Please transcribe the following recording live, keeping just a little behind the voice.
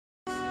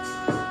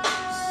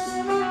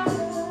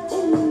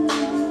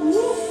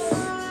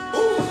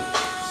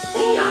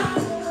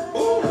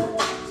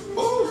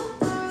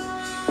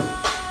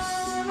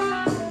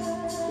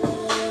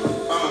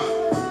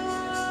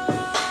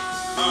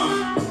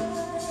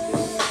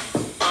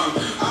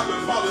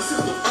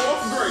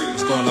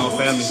going on,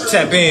 family?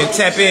 Tap in,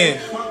 tap in.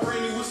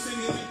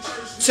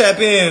 Tap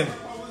in.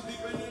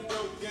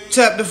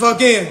 Tap the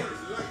fuck in.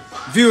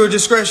 Viewer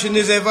discretion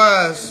is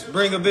advised.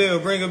 Bring a bill,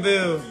 bring a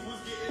bill.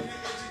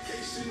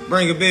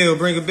 Bring a bill,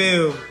 bring a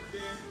bill.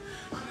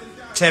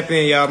 Tap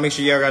in, y'all. Make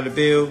sure y'all got the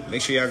bill.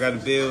 Make sure y'all got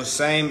the bill.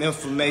 Same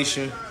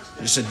information.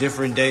 Just a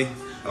different day.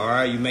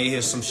 Alright, you may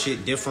hear some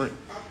shit different.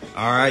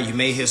 Alright, you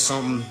may hear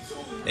something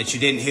that you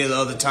didn't hear the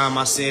other time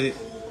I said it.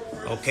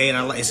 Okay, and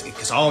I like it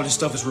because all this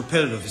stuff is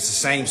repetitive. It's the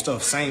same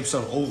stuff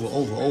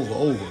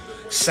over.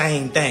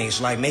 Same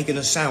things, like making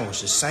a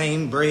sandwich, the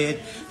same bread,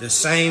 the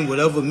same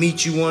whatever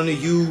meat you want to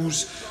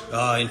use,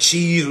 and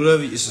cheese,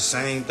 whatever. It's the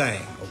same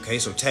thing. Okay,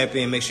 so tap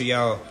in. Make sure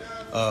y'all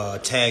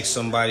tag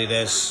somebody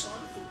that's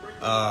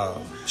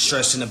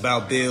stressing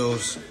about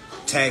bills.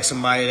 Tag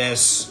somebody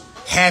that's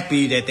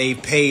happy that they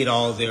paid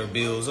all their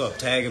bills up.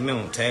 Tag them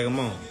on. Tag them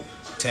on.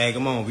 Tag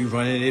them on. We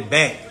running it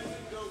back.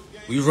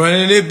 We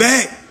running it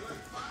back.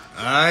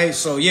 All right,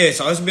 so yeah,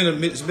 so it's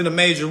been a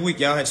major week.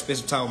 Y'all had to spend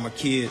some time with my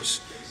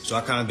kids, so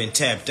I kind of been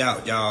tapped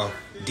out. Y'all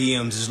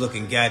DMs is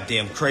looking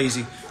goddamn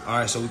crazy. All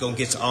right, so we're gonna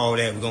get to all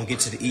that. We're gonna get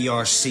to the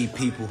ERC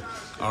people.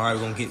 All right,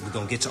 we're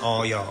gonna get to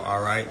all y'all.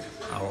 All right,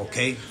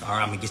 okay. All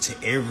right, I'm gonna get to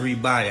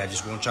everybody. I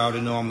just want y'all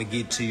to know I'm gonna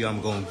get to you.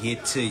 I'm gonna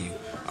get to you.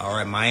 All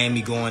right,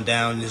 Miami going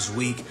down this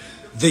week.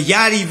 The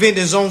yacht event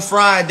is on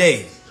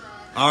Friday.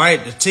 All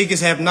right, the tickets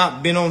have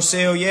not been on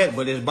sale yet,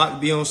 but it's about to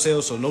be on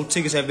sale, so no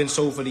tickets have been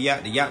sold for the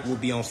yacht. The yacht will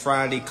be on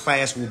Friday.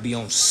 Class will be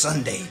on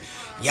Sunday.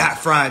 Yacht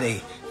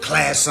Friday,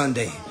 class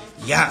Sunday.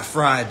 Yacht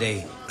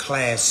Friday,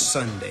 class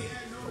Sunday.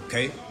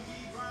 Okay?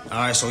 All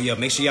right, so yeah,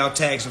 make sure y'all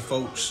tag some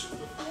folks.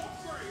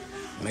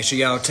 Make sure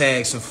y'all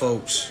tag some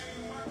folks.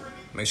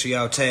 Make sure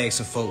y'all tag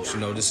some folks.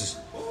 You know, this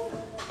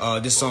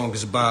song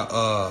is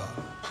about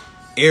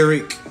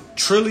Eric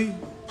Trilly.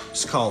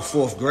 It's called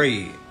Fourth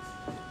Grade.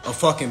 A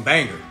fucking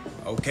banger.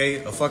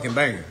 Okay, a fucking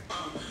banger.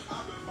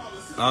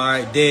 All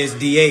right, Dez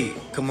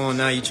D8. Come on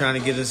now, you trying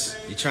to get us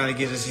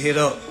hit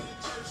up.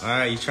 All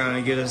right, you trying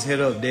to get us hit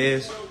up,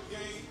 Dez.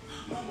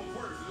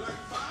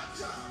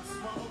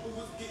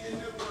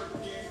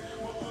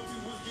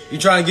 You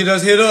trying to get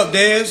us hit up,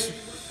 Dez?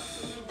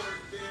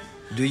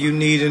 Do you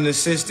need an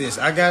assistance?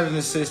 I got an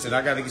assistant.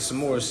 I got to get some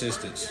more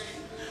assistants.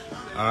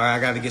 All right, I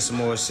got to get some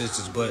more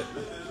assistants, but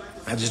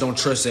I just don't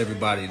trust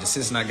everybody. The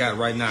assistant I got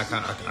right now,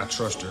 I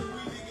trust her.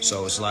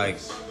 So it's like,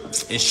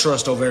 it's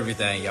trust over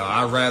everything, y'all.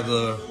 I'd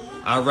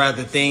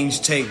rather things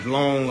take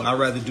long. I'd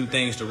rather do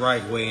things the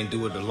right way and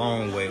do it the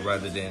long way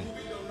rather than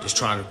just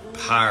trying to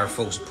hire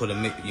folks to put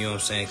them, you know what I'm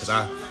saying? Because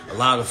a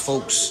lot of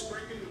folks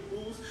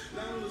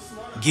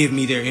give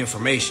me their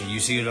information. You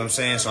see what I'm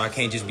saying? So I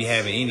can't just be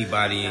having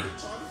anybody in.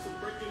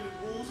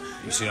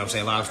 You see what I'm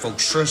saying? A lot of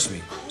folks trust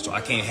me. So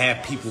I can't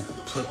have people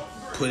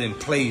put in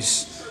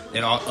place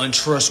that are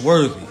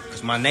untrustworthy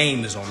because my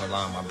name is on the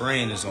line. My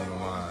brand is on the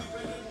line.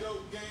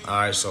 All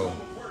right, so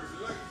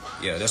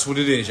yeah, that's what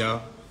it is,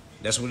 y'all.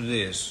 That's what it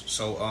is.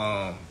 So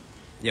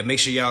yeah, make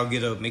sure y'all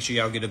get a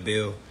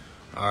bill.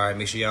 All right,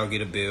 make sure y'all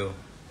get a bill.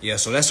 Yeah,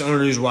 so that's the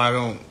only reason why I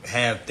don't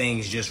have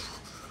things just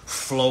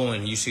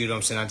flowing. You see what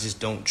I'm saying? I just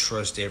don't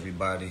trust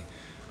everybody.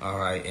 All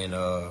right, and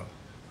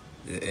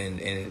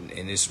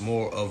it's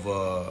more of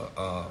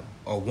a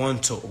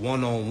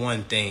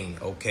one-on-one thing.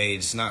 Okay,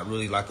 it's not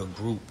really like a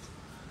group.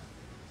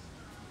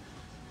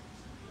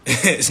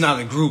 It's not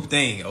a group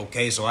thing,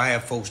 okay? So I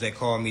have folks that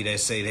call me that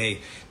say, hey,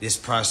 this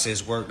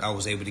process worked. I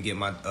was able to get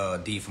my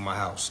deed for my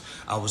house.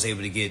 I was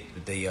able to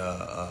get the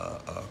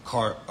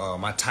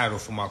my title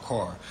for my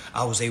car.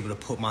 I was able to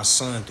put my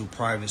son through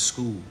private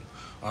school.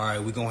 All right,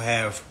 we're going to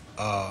have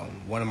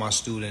one of my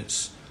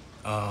students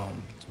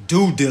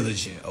due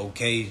diligent,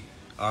 okay?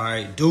 All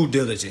right, due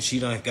diligent. She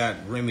done got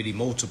remedy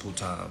multiple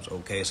times,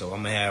 okay? So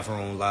I'm going to have her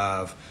on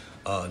live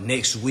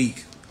next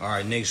week. All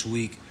right, next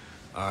week.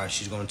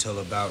 She's going to tell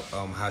about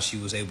how she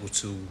was able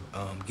to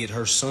get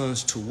her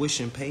son's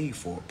tuition paid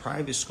for.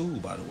 Private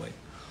school, by the way.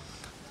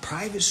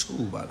 Private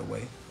school, by the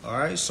way. All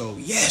right, so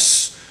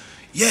yes,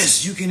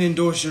 you can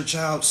endorse your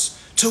child's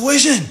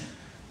tuition.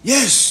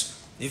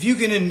 Yes, if you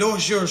can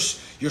endorse your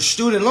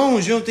student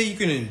loans, you don't think you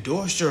can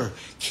endorse your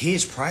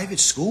kid's private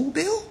school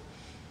bill?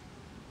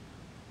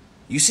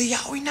 You see,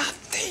 y'all, we not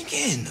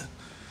thinking.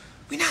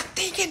 We not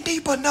thinking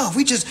deep enough.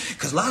 We just,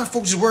 because a lot of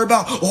folks is worried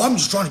about, oh, I'm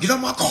just trying to get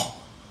out my car.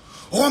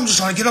 Oh, I'm just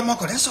trying to get up my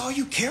car. That's all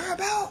you care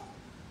about?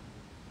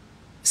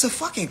 It's a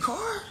fucking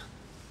car?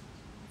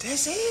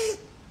 That's it?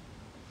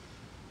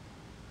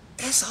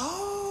 That's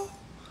all?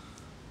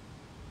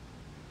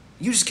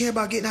 You just care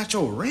about getting out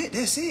your rent?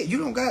 That's it? You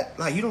don't got,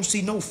 like, you don't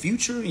see no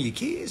future in your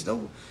kids,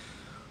 though?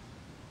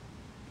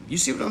 You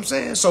see what I'm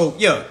saying? So,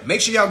 yeah, make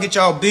sure y'all get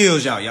y'all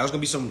bills, y'all. Y'all's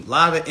going to be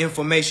lot of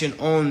information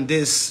on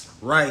this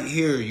right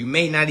here. You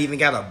may not even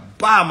got to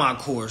buy my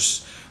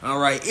course. All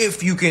right,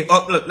 if you can,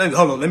 look,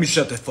 hold on, let me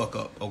shut the fuck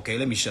up, okay?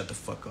 Let me shut the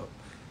fuck up.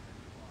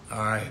 All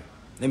right,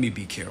 let me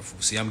be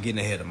careful. See, I'm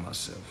getting ahead of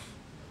myself.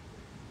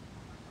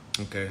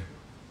 Okay.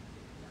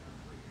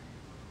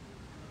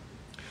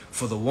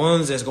 For the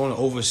ones that's going to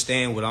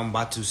overstand what I'm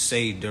about to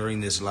say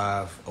during this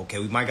live, okay,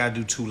 we might got to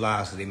do 2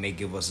 lives because they may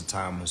give us a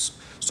time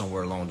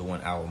somewhere along the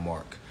 1 hour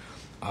mark.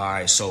 All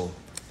right, so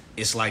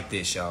it's like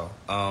this, y'all.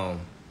 All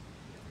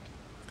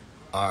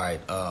right,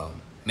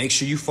 make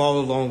sure you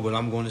follow along what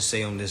I'm going to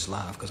say on this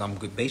live because I'm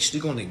basically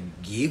going to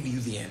give you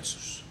the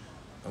answers,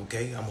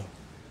 okay? I'm going to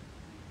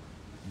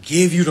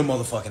give you the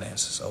motherfucking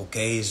answers,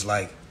 okay? It's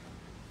like,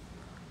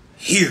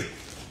 here.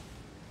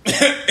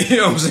 You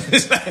know what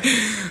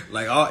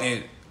I'm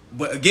saying?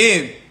 But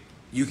again,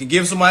 you can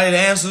give somebody the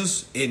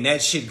answers and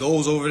that shit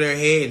goes over their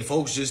head and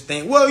folks just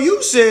think, well,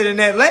 you said in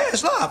that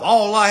last live,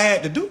 all I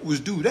had to do was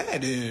do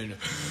that. And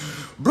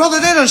brother,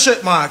 they done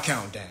shut my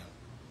account down.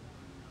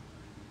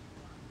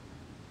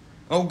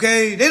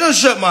 Okay? They done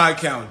shut my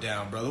account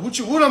down, brother.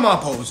 What am I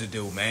supposed to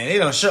do, man? They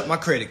done shut my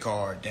credit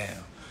card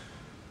down.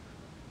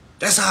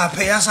 That's how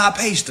I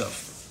pay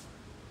stuff.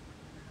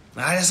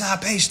 All right, that's how I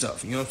pay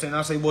stuff. You know what I'm saying?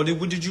 I say, well,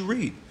 what did you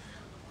read?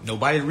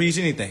 Nobody reads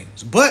anything.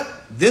 But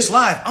this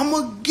live, I'm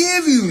going to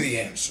give you the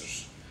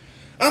answers.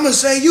 I'm going to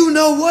say, you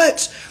know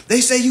what?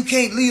 They say you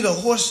can't lead a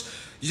horse.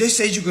 They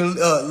say you can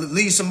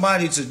lead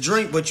somebody to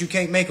drink, but you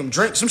can't make them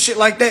drink. Some shit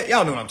like that.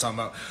 Y'all know what I'm talking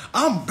about.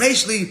 I'm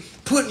basically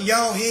putting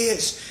y'all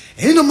heads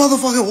in the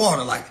motherfucking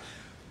water. Like,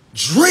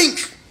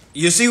 drink.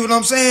 You see what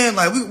I'm saying?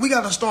 Like, we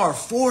got to start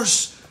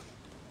force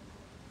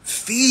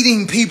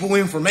feeding people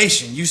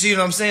information. You see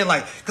what I'm saying?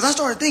 Like, because I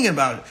started thinking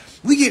about it.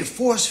 We get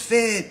force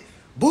fed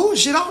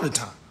bullshit all the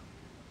time.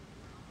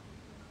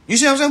 You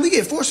see what I'm saying? We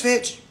get force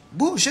fed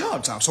bullshit all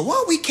the time. So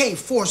why we can't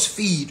force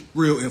feed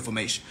real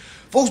information?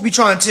 Folks be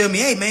trying to tell me,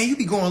 hey man, you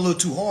be going a little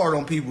too hard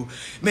on people.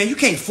 Man, you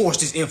can't force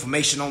this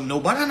information on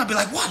nobody. And I'll be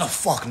like, why the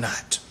fuck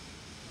not?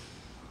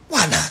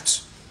 Why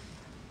not?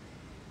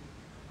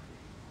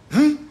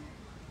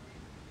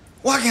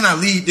 Why can't I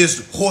lead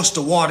this horse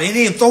to water and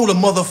then throw the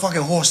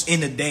motherfucking horse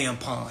in the damn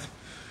pond?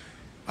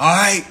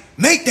 Alright?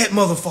 Make that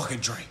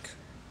motherfucking drink.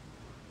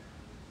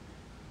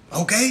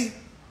 Okay?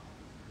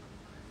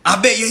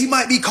 I bet you he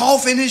might be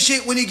coughing and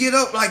shit when he get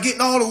up, like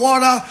getting all the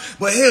water out.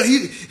 But hell,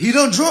 he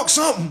done drunk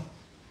something.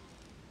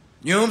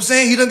 You know what I'm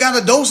saying? He done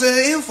got a dose of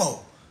the info.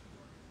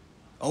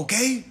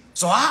 Okay?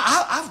 So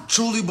I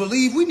truly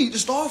believe we need to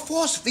start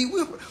force feed.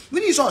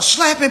 We need to start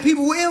slapping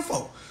people with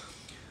info.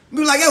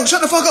 Be like, yo,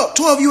 shut the fuck up.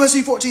 12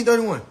 USC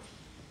 1431.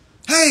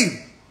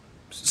 Hey,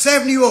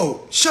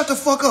 7-year-old, shut the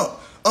fuck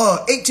up.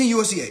 18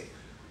 USC 8.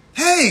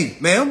 Hey,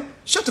 ma'am,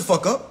 shut the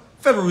fuck up.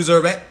 Federal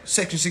Reserve Act,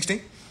 Section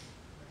 16.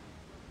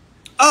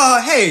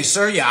 Hey,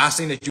 sir, yeah, I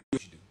seen that you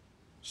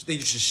think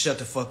you should shut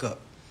the fuck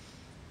up.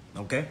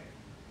 Okay?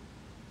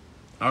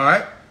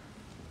 Alright?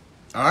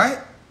 Alright?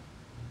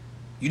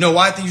 You know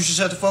why I think you should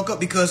shut the fuck up?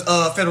 Because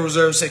Federal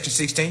Reserve Section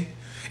 16.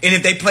 And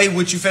if they play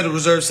with you, Federal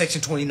Reserve Section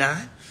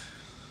 29.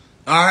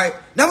 Alright?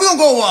 Now we're gonna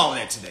go over all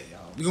that today,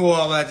 y'all. We're gonna go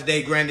over all that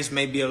today. Granted, this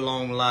may be a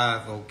long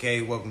live,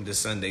 okay? Welcome to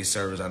Sunday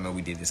service. I know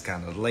we did this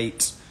kind of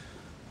late.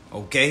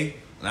 Okay?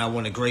 And I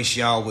want to grace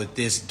y'all with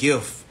this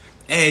gift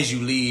as you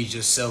lead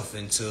yourself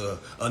into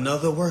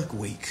another work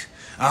week.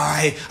 All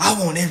right?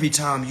 I want every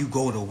time you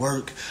go to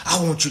work,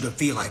 I want you to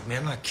feel like,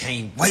 man, I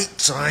can't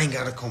wait so I ain't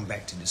got to come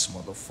back to this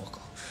motherfucker.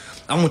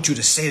 I want you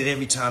to say that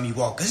every time you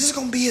walk, because it's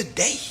going to be a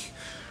day.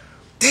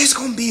 There's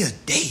going to be a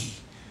day,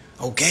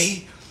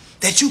 okay,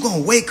 that you're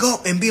going to wake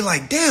up and be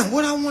like, damn,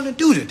 what I want to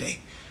do today?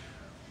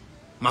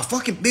 My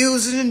fucking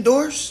bills is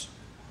endorsed.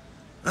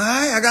 All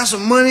right, I got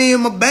some money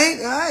in my bank.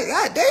 All right,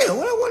 god damn,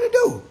 what I want to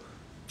do?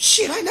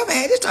 Shit, I ain't never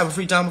had this type of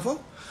free time before.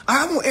 All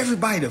right, I want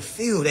everybody to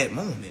feel that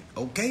moment,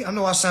 okay? I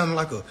know I sound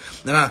like a,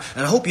 and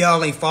I hope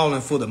y'all ain't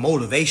falling for the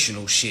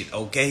motivational shit,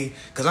 okay?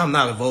 Because I'm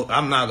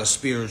not a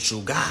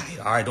spiritual guy.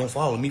 All right, don't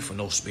follow me for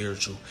no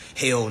spiritual.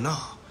 Hell no,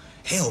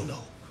 hell no,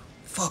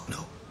 fuck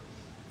no.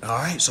 All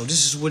right, so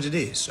this is what it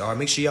is. All right,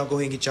 make sure y'all go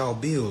ahead and get y'all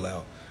bill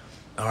out.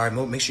 All right,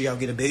 make sure y'all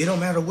get a bill. It don't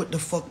matter what the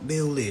fuck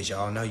bill is,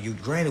 y'all. Now,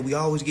 granted, we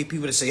always get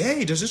people to say,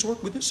 hey, does this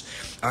work with this?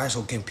 All right,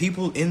 so can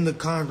people in the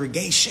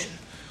congregation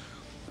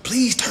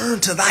please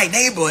turn to thy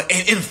neighbor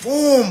and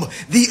inform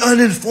the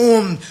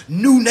uninformed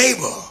new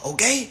neighbor,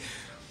 okay?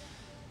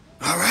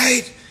 All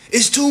right?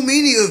 It's too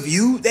many of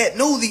you that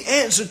know the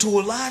answer to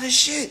a lot of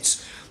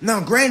shits. Now,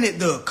 granted,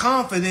 the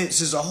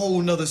confidence is a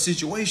whole nother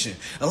situation.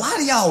 A lot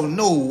of y'all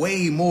know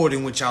way more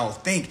than what y'all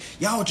think.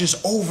 Y'all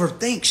just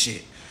overthink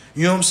shit.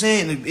 You know what I'm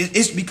saying?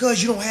 It's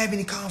because you don't have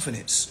any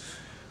confidence.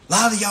 A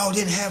lot of y'all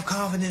didn't have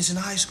confidence in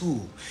high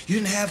school. You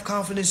didn't have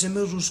confidence in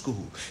middle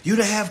school. You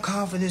didn't have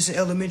confidence in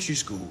elementary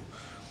school.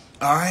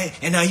 All right?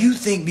 And now you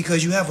think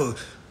because you have a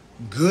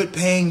good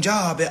paying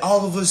job that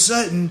all of a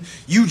sudden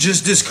you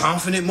just this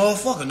confident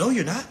motherfucker. No,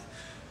 you're not.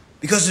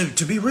 Because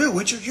to be real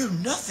with you, you're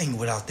nothing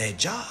without that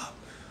job.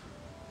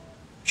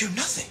 You're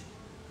nothing.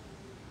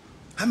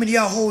 How many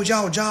of y'all hold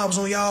y'all jobs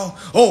on y'all?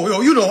 Oh,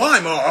 yo, you know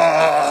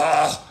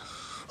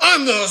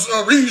I'm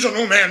the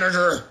regional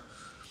manager.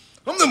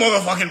 I'm the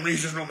motherfucking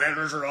regional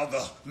manager of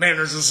the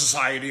Managers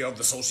Society of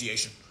the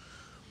Association.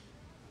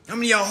 How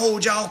many of y'all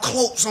hold y'all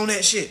cloaks on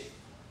that shit?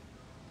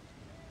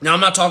 Now, I'm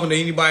not talking to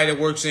anybody that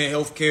works in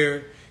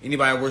healthcare,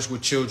 Anybody that works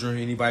with children,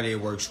 anybody that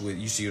works with,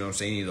 you see what I'm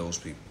saying, any of those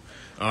people.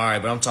 All right,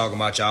 but I'm talking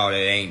about y'all that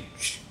ain't,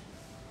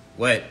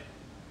 what?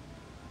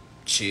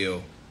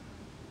 Chill,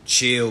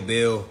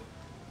 Bill.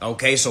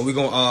 Okay, so we're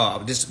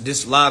gonna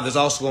this live is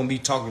also gonna be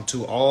talking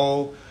to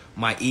all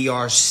my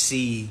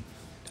ERC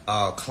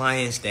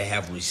clients that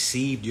have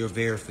received your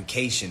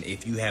verification.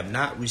 If you have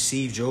not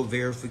received your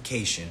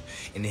verification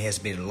and it has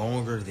been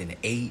longer than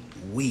 8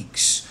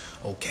 weeks,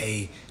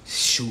 okay,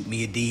 shoot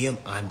me a DM.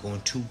 I'm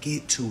going to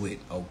get to it,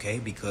 okay,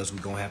 because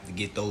we're going to have to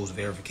get those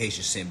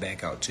verifications sent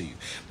back out to you.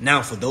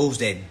 Now, for those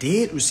that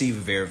did receive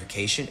a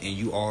verification and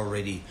you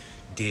already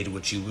did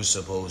what you were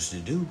supposed to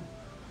do,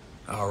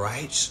 all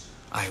right,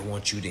 I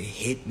want you to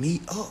hit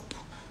me up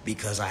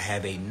because I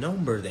have a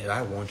number that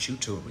I want you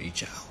to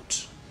reach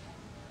out.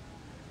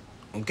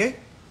 Okay?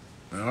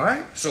 All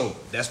right? So,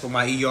 that's for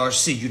my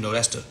ERC.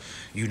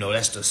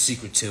 That's the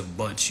secretive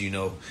bunch,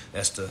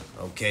 That's the,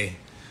 okay?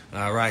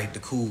 All right, the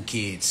cool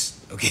kids.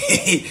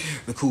 Okay?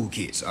 The cool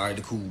kids. All right,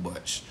 the cool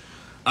bunch.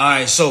 All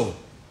right, so,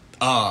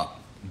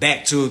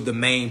 back to the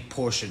main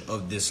portion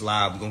of this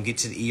live. We're going to get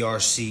to the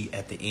ERC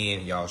at the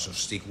end, y'all, so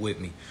stick with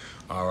me.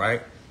 All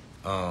right?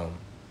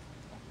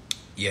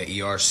 Yeah,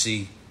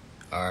 ERC.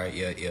 All right,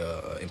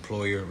 yeah,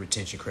 employer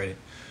retention credit.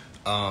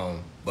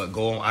 But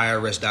go on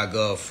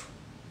IRS.gov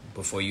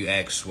before you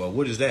ask, well,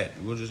 what is that?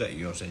 What is that?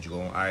 You know what I'm saying? You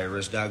go on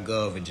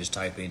IRS.gov and just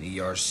type in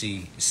ERC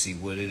and see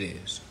what it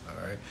is. All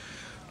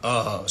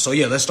right. So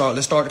yeah, let's start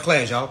the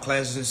class, y'all.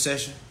 Class is in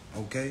session.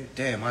 Okay.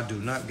 Damn, I do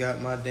not got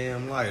my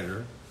damn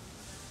lighter.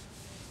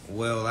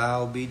 Well,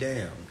 I'll be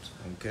damned.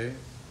 Okay.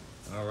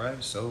 All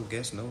right. So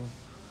guess no.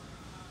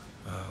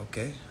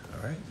 Okay.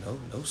 All right.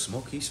 No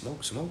smoke. He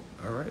smoke.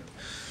 All right.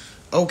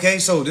 Okay,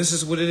 so this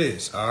is what it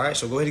is. All right,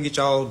 so go ahead and get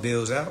y'all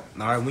bills out.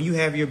 All right, when you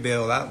have your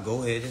bill out,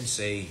 go ahead and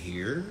say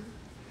here.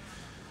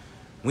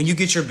 When you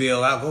get your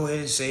bill out, go ahead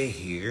and say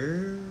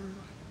here.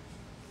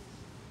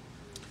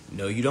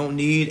 No, you don't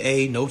need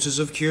a notice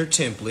of cure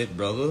template,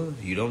 brother.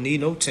 You don't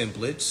need no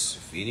templates.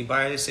 If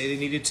anybody that say they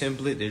need a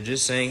template, they're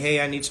just saying, hey,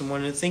 I need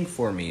someone to think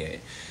for me.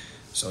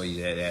 So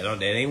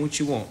that ain't what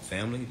you want,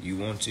 family.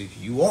 You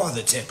are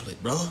the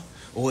template, brother.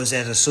 Or is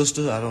that a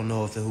sister? I don't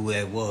know who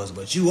that was,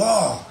 but you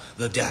are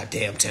the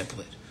goddamn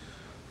template.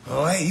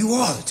 All right? You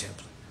are the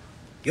template.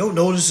 Your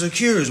notice of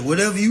cure is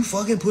whatever you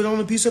fucking put on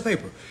a piece of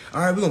paper.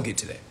 All right, we're going to get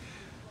to that.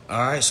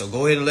 All right, so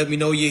go ahead and let me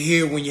know you're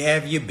here when you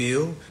have your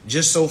bill.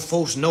 Just so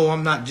folks know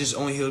I'm not just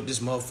on here with this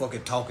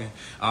motherfucker talking.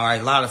 All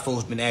right, a lot of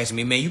folks been asking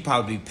me, man, you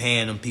probably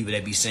paying them people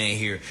that be saying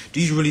here,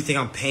 do you really think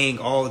I'm paying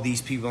all of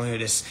these people on here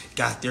that's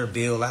got their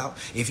bill out?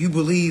 If you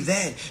believe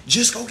that,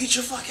 just go get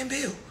your fucking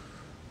bill.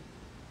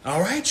 All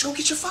right, go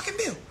get your fucking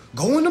bill.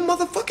 Go in the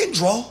motherfucking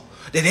drawer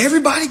that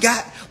everybody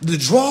got, the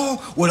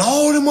drawer with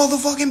all the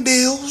motherfucking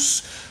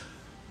bills.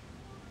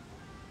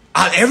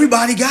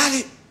 Everybody got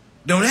it.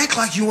 Don't act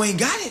like you ain't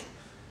got it.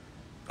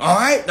 All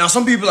right? Now,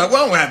 some people are like,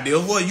 well, I don't have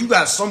bills. Well, you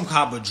got some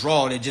type of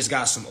drawer that just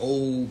got some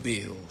old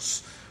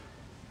bills.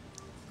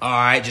 All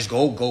right, just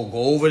go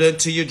over there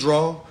to your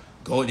drawer.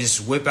 Go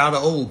just whip out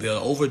an old bill,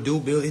 overdue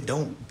bill. It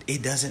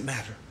doesn't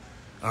matter.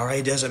 All right,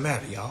 it doesn't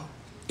matter, y'all.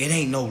 It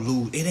ain't no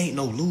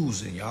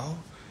losing, y'all.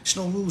 It's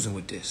no losing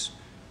with this.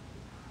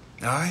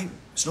 All right?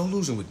 It's no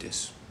losing with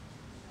this.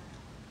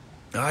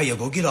 All right, yo,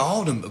 go get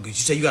all them. You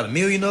say you got 1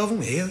 million of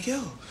them? Hell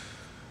yeah.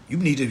 You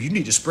need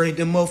to spread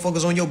them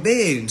motherfuckers on your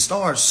bed and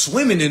start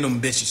swimming in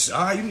them bitches.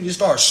 All right, you need to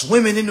start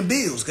swimming in the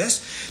bills.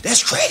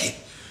 That's credit.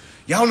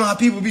 Y'all know how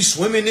people be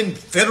swimming in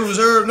Federal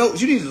Reserve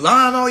notes. You need to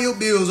line all your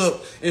bills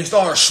up and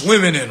start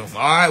swimming in them.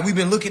 All right, we've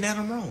been looking at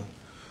them wrong.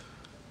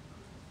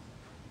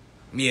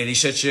 Yeah, they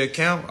shut your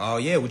account. Oh,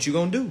 yeah, what you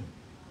gonna do?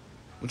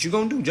 What you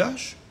gonna do,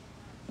 Josh?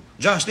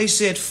 Josh, they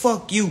said,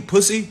 fuck you,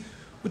 pussy.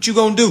 What you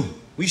gonna do?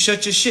 We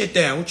shut your shit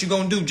down. What you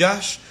gonna do,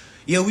 Josh?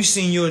 Yeah, we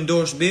seen your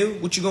endorsed bill.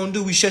 What you gonna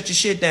do? We shut your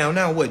shit down.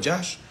 Now what,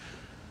 Josh?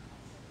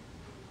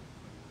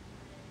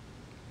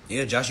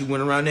 Yeah, Josh, you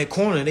went around that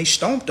corner and they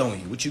stomped on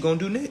you. What you gonna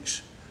do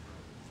next?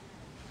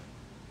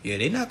 Yeah,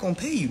 they not gonna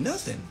pay you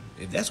nothing.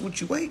 If that's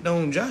what you waiting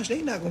on, Josh,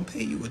 they not gonna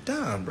pay you a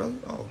dime, brother.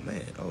 Oh,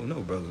 man. Oh,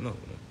 no, brother, no.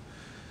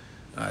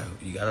 All right,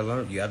 you gotta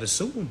learn. You gotta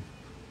sue them.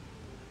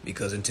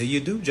 Because until you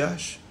do,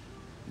 Josh,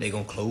 they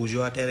gonna close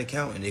you out that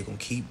account and they gonna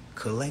keep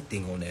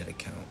collecting on that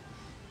account.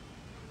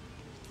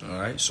 All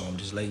right, so I'm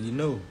just letting you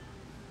know.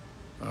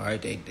 All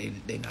right, they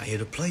not here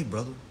to play,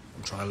 brother.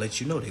 I'm trying to let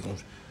you know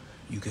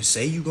you can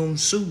say you gonna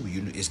sue.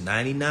 It's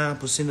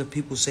 99% of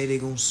people say they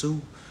gonna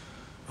sue.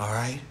 All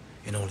right,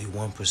 and only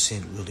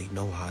 1% really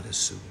know how to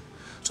sue.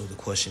 So the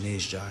question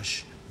is,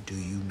 Josh, do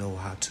you know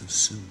how to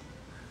sue?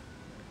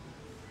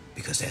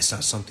 Because that's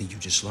not something you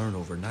just learn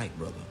overnight,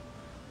 brother.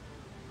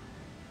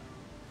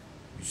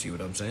 You see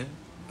what I'm saying?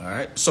 All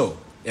right. So,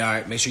 all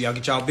right, make sure y'all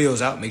get y'all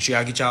bills out. Make sure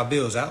y'all get y'all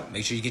bills out.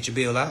 Make sure you get your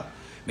bill out.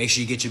 Make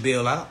sure you get your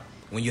bill out.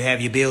 When you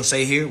have your bill,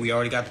 say here. We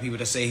already got the people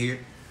that say here.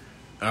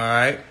 All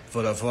right.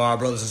 For our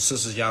brothers and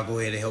sisters, y'all go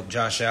ahead and help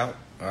Josh out.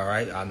 All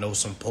right. I know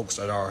some folks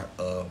that are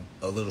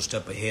a little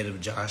step ahead of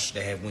Josh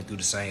that have went through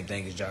the same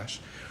thing as Josh.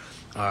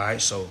 All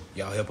right. So,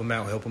 y'all help him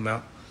out. Help him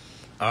out.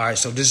 All right,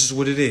 so this is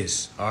what it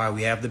is. All right,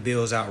 we have the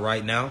bills out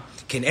right now.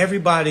 Can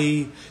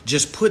everybody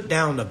just put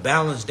down the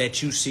balance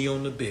that you see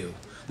on the bill?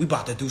 We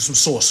about to do some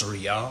sorcery,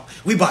 y'all.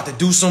 We about to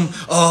do some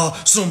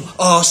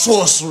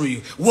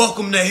sorcery.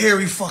 Welcome to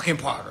Harry fucking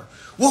Potter.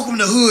 Welcome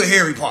to Hood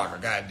Harry Potter,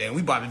 goddamn.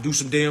 We about to do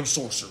some damn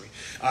sorcery.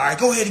 All right,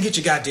 go ahead and get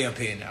your goddamn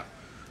pen out.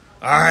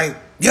 All right,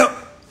 yep,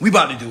 we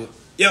about to do it.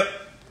 Yep,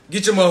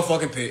 get your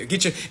motherfucking pen.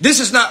 This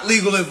is not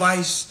legal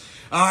advice.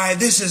 All right,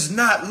 this is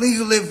not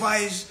legal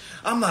advice.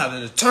 I'm not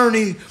an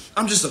attorney.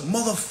 I'm just a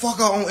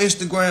motherfucker on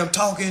Instagram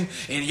talking,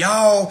 and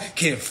y'all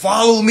can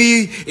follow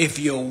me if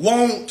you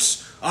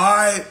want. All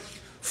right,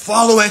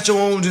 follow at your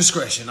own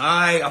discretion. All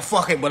right,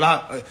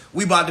 but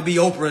we about to be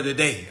Oprah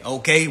today,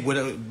 okay?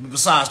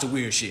 Besides the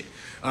weird shit.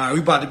 All right, we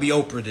about to be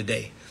Oprah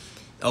today.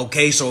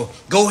 Okay, so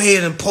go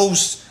ahead and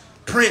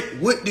print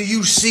what do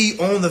you see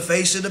on the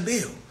face of the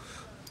bill.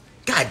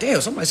 God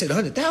damn, somebody said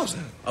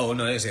 100,000. Oh,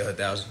 no, they said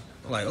 100,000.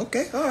 I'm like,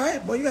 okay, all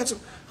right, boy, you got some.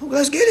 Oh,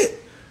 let's get it.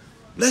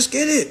 Let's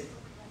get it.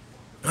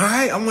 All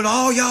right, I want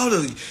all y'all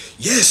to,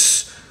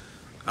 yes.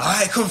 All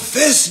right,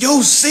 confess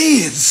your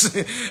sins.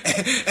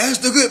 As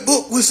the good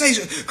book would say,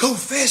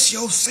 confess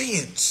your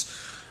sins.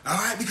 All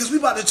right, because we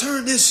about to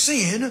turn this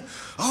sin,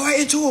 all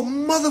right, into a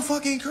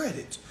motherfucking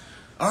credit.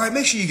 All right,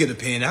 make sure you get a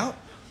pen out.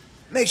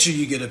 Make sure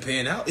you get a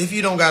pen out. If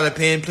you don't got a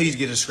pen, please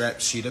get a scrap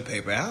sheet of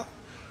paper out.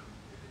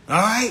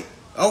 All right,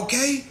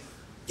 okay,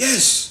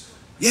 yes,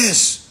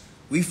 yes.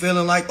 We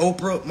feeling like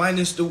Oprah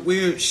minus the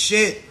weird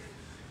shit.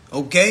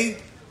 Okay.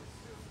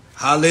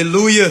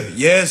 Hallelujah.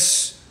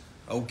 Yes.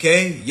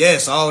 Okay.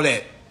 Yes. All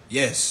that.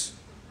 Yes.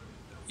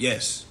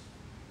 Yes.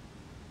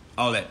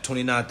 All that.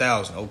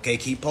 29,000. Okay.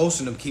 Keep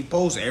posting them. Keep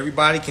posting.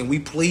 Everybody, can we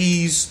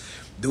please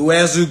do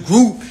as a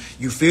group?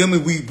 You feel me?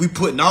 We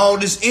putting all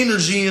this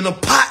energy in a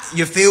pot.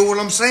 You feel what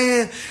I'm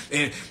saying?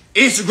 And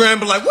Instagram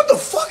be like, what the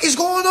fuck is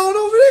going on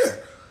over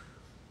there?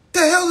 The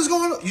hell is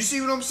going on? You see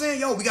what I'm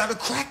saying? Yo, we got to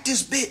crack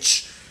this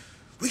bitch.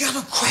 We got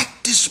to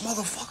crack this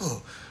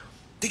motherfucker.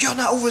 Do y'all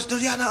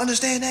not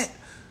understand that?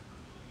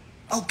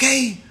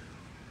 Okay.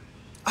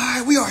 All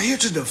right, we are here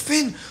to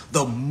defend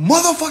the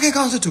motherfucking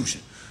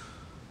Constitution.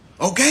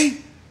 Okay?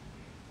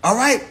 All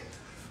right?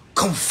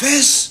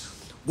 Confess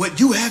what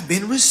you have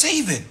been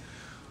receiving.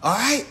 All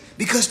right?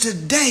 Because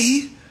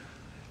today,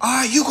 all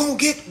right, you're going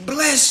to get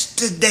blessed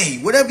today.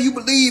 Whatever you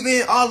believe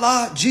in,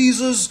 Allah,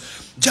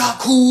 Jesus,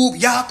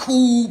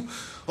 Yakub,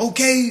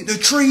 okay? The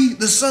tree,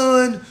 the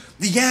sun,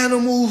 the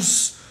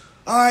animals,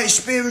 all right?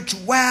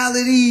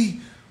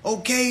 Spirituality,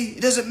 okay?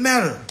 It doesn't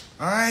matter,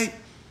 all right?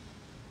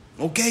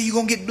 Okay, you're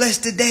going to get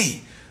blessed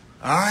today,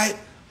 all right?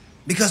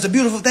 Because the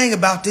beautiful thing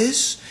about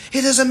this,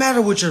 it doesn't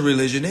matter what your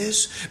religion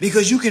is,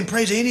 because you can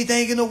pray to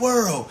anything in the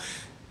world.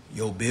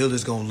 Your bill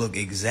is going to look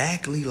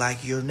exactly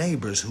like your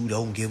neighbors who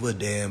don't give a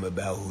damn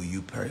about who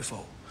you pray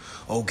for,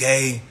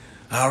 okay?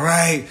 All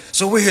right?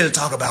 So we're here to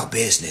talk about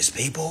business,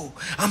 people.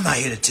 I'm not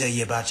here to tell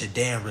you about your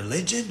damn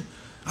religion.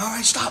 All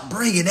right? Stop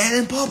bringing that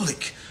in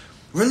public.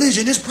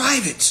 Religion is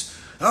private.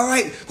 All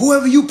right?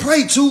 Whoever you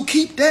pray to,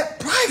 keep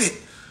that private.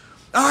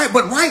 All right?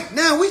 But right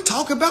now, we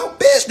talk about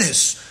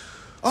business.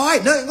 All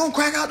right? Nothing gonna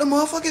crack out the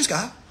motherfucking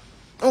sky.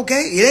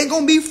 Okay? It ain't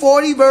gonna be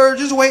 40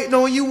 virgins waiting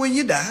on you when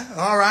you die.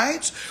 All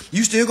right?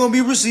 You still gonna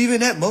be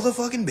receiving that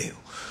motherfucking bill.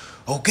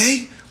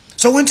 Okay?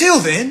 So until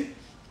then,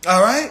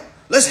 all right?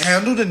 Let's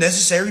handle the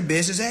necessary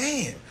business at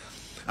hand.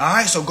 All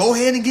right, so go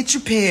ahead and get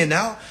your pen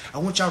out. I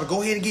want y'all to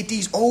go ahead and get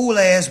these old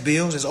ass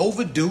bills. It's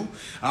overdue.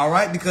 All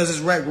right, because it's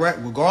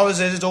regardless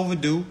that it's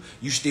overdue,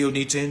 you still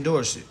need to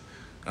endorse it.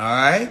 All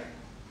right,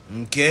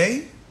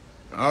 okay,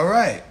 all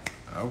right,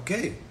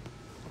 okay,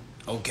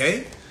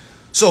 okay.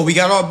 So we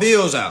got our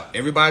bills out.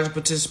 Everybody's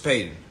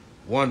participating.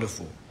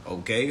 Wonderful.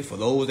 Okay, for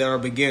those that are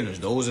beginners,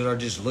 those that are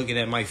just looking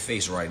at my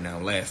face right now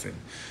laughing,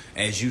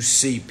 as you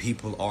see,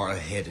 people are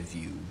ahead of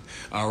you.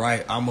 All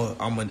right, I'm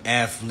an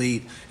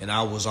athlete, and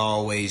I was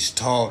always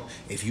taught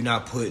if you're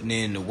not putting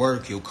in the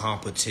work, your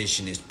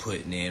competition is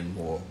putting in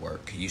more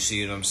work. You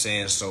see what I'm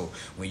saying? So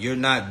when you're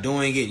not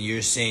doing it,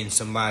 you're seeing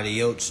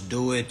somebody else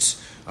do it.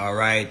 All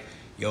right,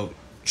 yo,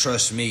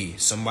 trust me,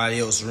 somebody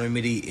else's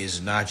remedy is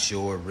not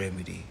your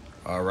remedy.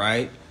 All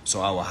right.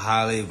 So I would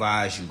highly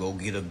advise you, go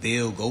get a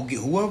bill. Go get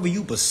whoever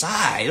you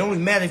beside. It don't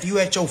even matter if you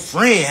at your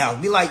friend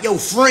house. Be like, yo,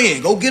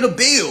 friend, go get a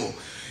bill.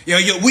 Yo,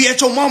 we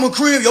at your mama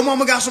crib. Your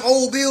mama got some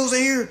old bills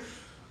in here.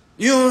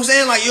 You know what I'm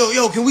saying? Like,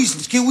 yo, can we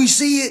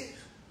see it?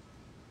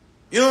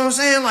 You know what I'm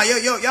saying? Like,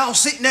 yo, y'all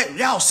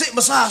sitting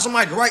beside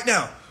somebody right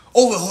now.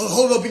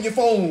 Hold up in your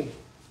phone.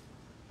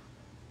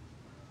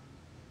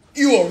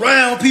 You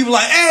around people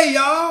like, hey,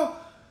 y'all,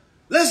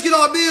 let's get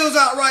our bills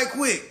out right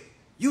quick.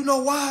 You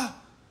know why?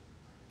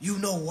 You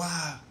know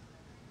why?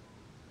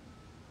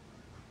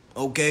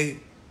 Okay?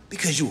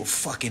 Because you a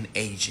fucking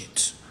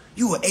agent.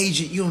 You an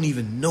agent, you don't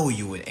even know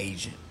you an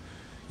agent.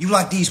 You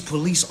like these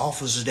police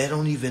officers that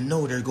don't even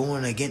know they're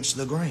going against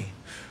the grain.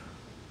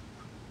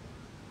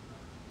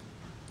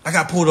 I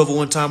got pulled over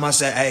one time. I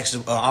asked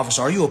the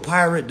officer, are you a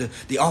pirate?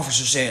 The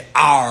officer said,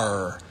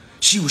 "Arr."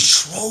 She was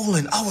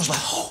trolling. I was like,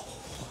 oh.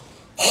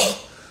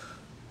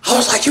 I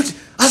was like,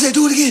 I said,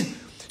 do it again.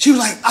 She was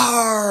like,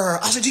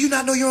 "Arr." I said, "Do you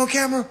not know you're on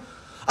camera?"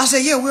 I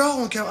said, "Yeah, we're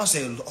all on camera." I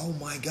said, "Oh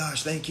my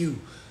gosh, thank you.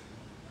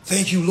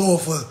 Thank you,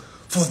 Lord,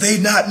 for they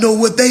not know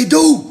what they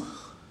do.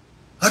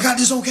 I got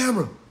this on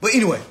camera." But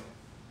anyway,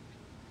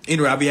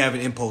 I be having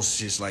impulse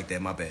shit like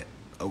that, my bad.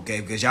 Okay,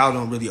 because y'all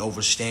don't really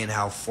understand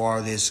how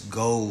far this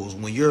goes.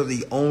 When you're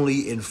the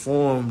only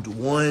informed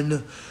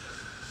one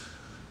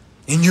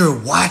and you're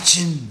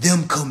watching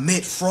them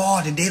commit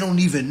fraud and they don't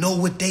even know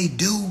what they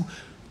do.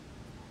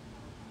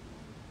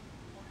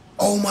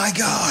 Oh my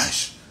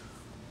gosh.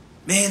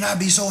 Man, I'd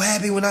be so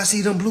happy when I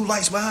see them blue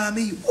lights behind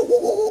me. Woo, woo,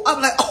 woo.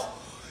 I'm like, oh,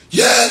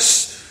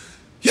 yes,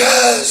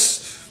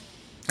 yes.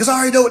 Because I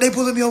already know what they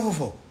pulling me over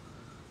for.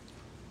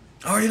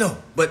 I already know.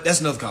 But that's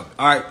another comment.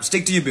 All right,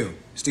 stick to your bill.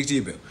 Stick to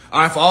your bill.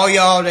 All right, for all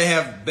y'all that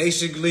have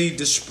basically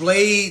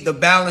displayed the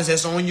balance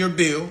that's on your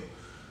bill.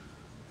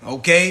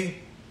 Okay.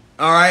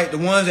 All right, the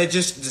ones that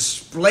just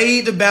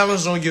displayed the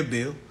balance on your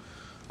bill.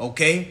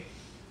 Okay.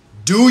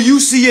 Do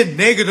you see a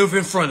negative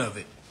in front of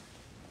it?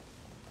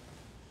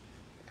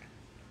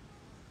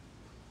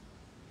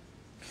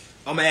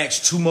 I'm going to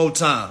ask 2 more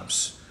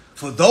times.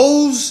 For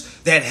those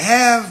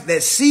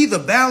that see the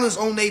balance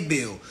on their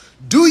bill,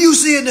 do you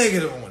see a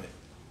negative on it?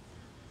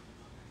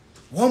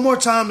 One more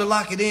time to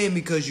lock it in,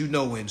 because you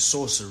know in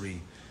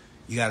sorcery,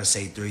 you got to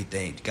say 3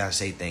 things. You got to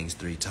say things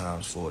 3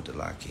 times for it to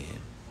lock in.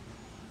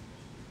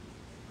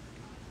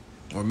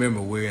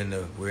 Remember, we're in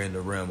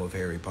the realm of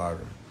Harry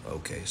Potter.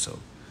 Okay, so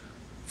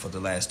for the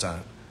last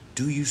time,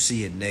 do you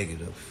see a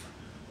negative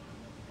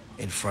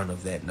in front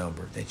of that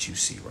number that you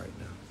see right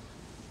now?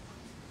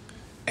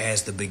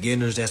 As the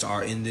beginners that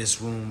are in this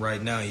room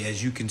right now,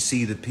 as you can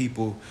see, the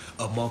people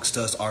amongst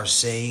us are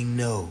saying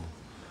no.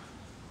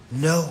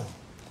 No,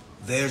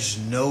 there's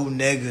no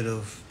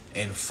negative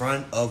in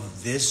front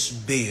of this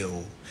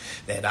bill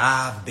that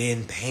I've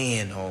been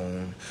paying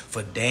on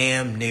for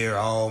damn near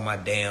all my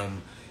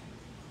damn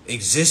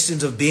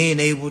existence of being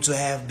able to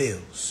have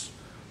bills.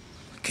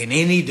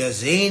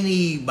 Does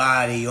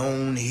anybody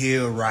on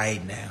here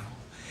right now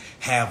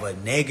have a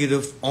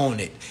negative on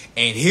it?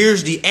 And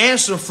here's the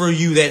answer for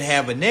you that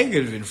have a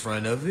negative in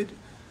front of it.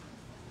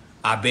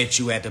 I bet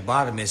you at the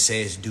bottom it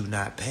says do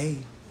not pay.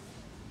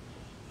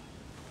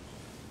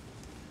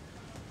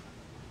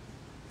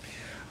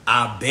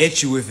 I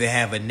bet you if they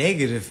have a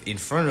negative in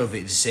front of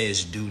it, it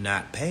says do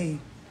not pay.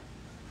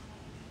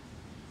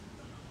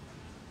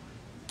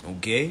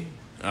 Okay?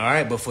 All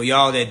right, but for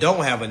y'all that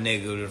don't have a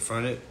negative in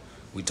front of it,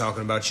 we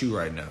talking about you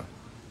right now.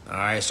 All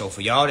right, so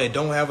for y'all that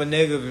don't have a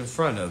negative in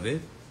front of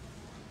it,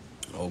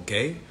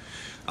 okay,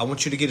 I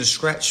want you to get a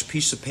scratch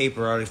piece of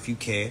paper out if you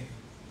can.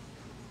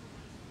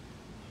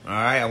 All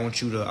right, I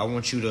want you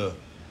to.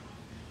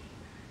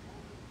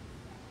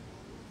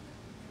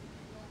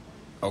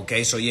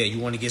 Okay, so yeah, you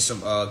want to get some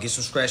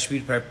scratch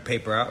piece of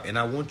paper out, and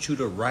I want you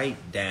to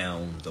write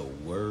down the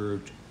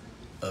word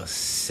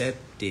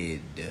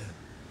accepted.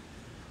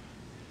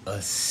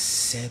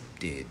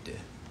 Accepted.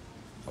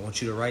 I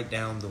want you to write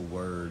down the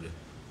word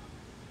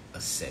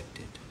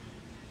accepted.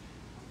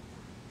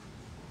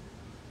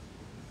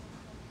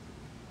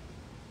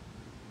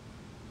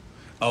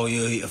 Oh,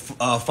 yeah,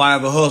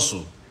 Fiverr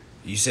Hustle.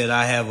 You said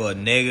I have a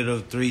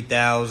negative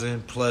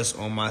 3,000 plus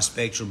on my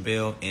Spectrum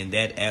bill, and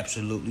that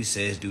absolutely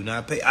says do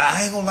not pay.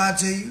 I ain't gonna lie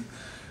to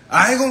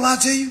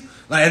you.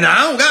 Like, and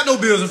I don't got no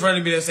bills in front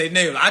of me that say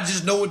negative. I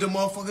just know what the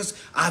motherfuckers,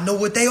 I know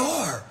what they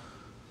are.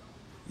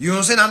 You know what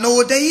I'm saying? I know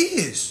what they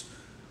is.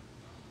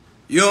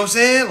 You know what I'm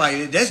saying?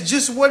 Like, that's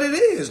just what it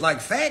is.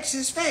 Like, facts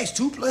is facts.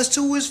 2 plus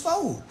 2 is 4.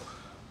 All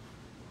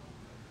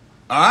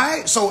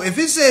right? So, if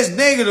it says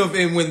negative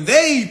and when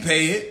they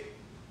pay it,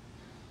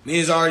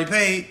 means already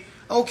paid.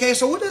 Okay,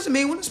 so what does it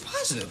mean when it's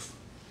positive?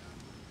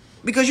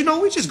 Because, you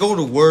know, we just go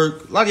to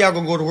work. A lot of y'all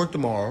gonna go to work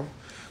tomorrow.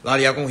 A lot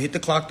of y'all gonna hit the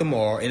clock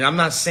tomorrow. And I'm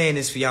not saying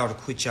this for y'all to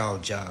quit y'all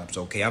jobs,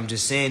 okay? I'm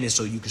just saying this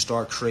so you can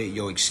start creating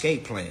your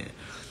escape plan.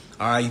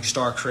 All right, you can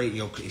start creating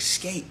your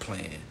escape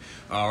plan.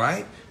 All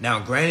right. Now,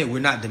 granted, we're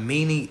not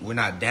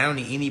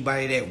downing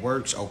anybody that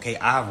works. Okay,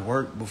 I've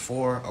worked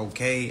before.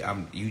 Okay,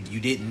 you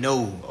didn't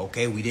know.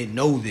 Okay, we didn't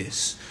know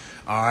this.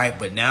 All right,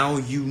 but now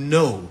you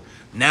know.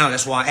 Now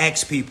that's why I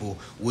ask people: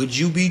 would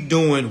you be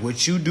doing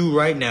what you do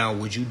right now?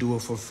 Would you do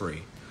it for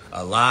free?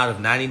 A lot of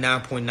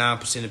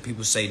 99.9% of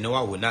people say, no,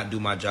 I would not do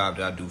my job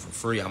that I do for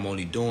free. I'm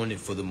only doing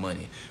it for the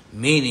money.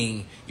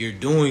 Meaning you're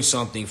doing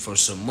something for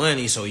some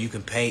money so you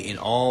can pay an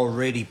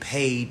already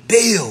paid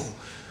bill.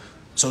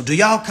 So do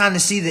y'all kind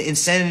of see the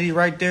insanity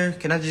right there?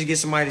 Can I just get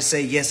somebody to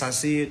say, yes, I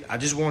see it? I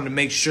just wanted to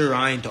make sure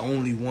I ain't the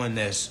only one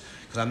that's,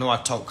 because I know I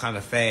talk kind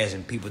of fast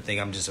and people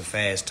think I'm just a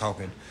fast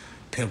talking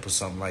pimp or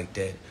something like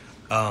that.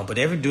 But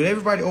do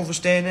everybody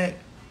understand that?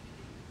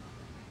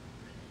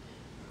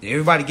 Did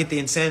everybody get the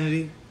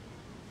insanity?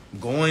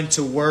 Going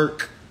to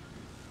work,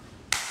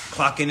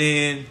 clocking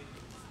in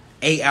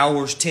 8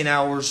 hours, 10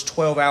 hours,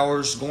 12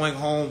 hours, going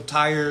home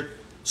tired,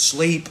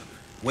 sleep,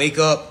 wake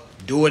up,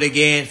 do it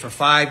again for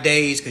 5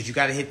 days because you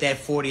got to hit that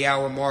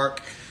 40-hour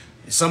mark.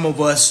 Some of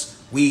us,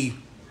 we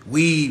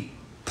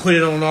put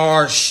it on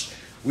our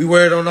We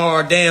wear it on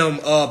our damn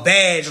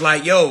badge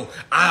like, yo,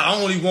 I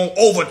only want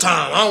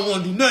overtime. I don't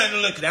want to do nothing to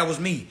look. That was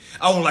me.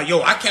 I was like,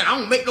 yo, I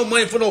don't make no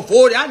money for no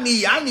 40. I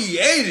need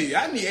 80.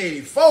 I need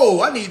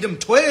 84. I need them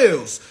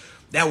 12s.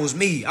 That was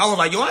me. I was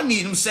like, yo, I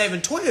need them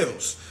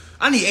 712s.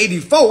 I need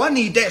 84. I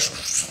need that.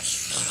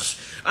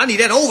 I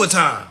need that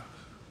overtime.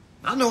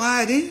 I know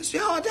how it is.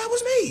 Y'all, that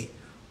was me.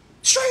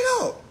 Straight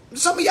up.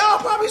 Some of y'all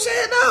probably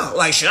saying now,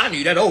 like, shit, I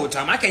need that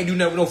overtime. I can't do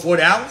nothing with no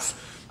 40 hours.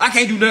 I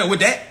can't do nothing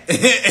with that.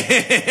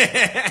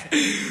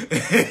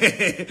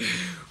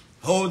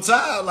 Whole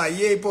time, like,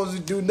 you ain't supposed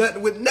to do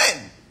nothing with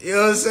nothing. You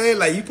know what I'm saying?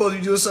 Like, you supposed to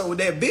be doing something with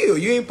that bill.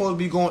 You ain't supposed to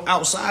be going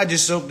outside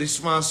yourself to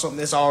find something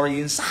that's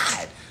already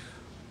inside.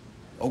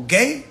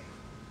 Okay?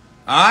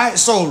 All right?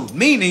 So,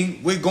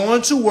 meaning, we're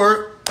going to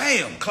work,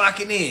 bam,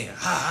 clocking in, ha,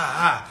 ha,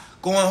 ha.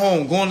 Going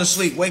home, going to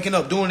sleep, waking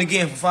up, doing it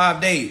again for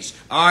 5 days.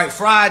 All right,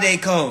 Friday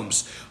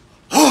comes.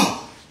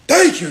 Oh,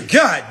 thank you.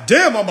 God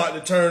damn, I'm about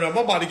to turn up.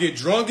 I'm about to get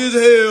drunk as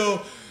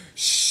hell.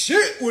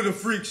 Shit, with a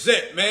freak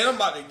set, man. I'm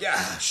about to get,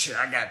 shit,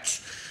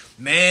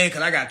 man,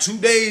 because I got 2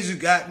 days to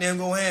goddamn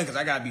go ahead, because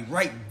I got to be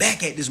right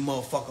back at this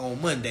motherfucker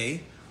on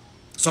Monday.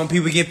 Some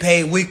people get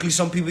paid weekly.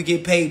 Some people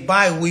get paid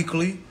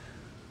bi-weekly.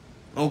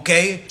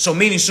 Okay? So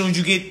meaning as soon as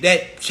you get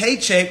that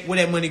paycheck, where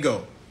that money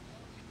go?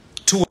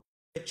 To a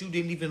that you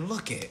didn't even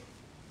look at.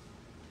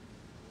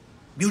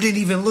 You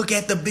didn't even look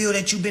at the bill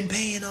that you've been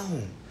paying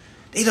on.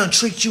 They done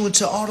tricked you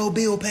into auto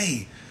bill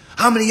pay.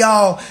 How many of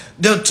y'all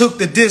done took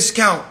the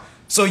discount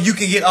so you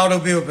can get auto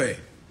bill pay?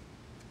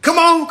 Come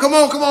on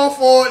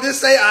for it.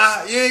 Just say,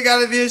 you ain't got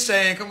to be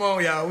ashamed. Come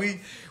on, y'all.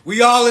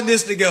 We all in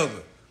this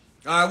together.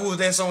 All right, what was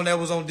that song that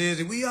was on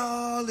Disney? We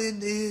all in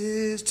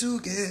this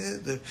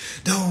together.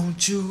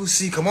 Don't you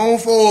see? Come on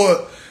for it.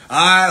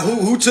 All right,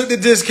 who took the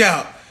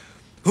discount?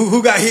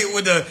 Who got hit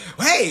with the,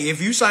 hey, if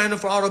you sign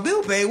up for auto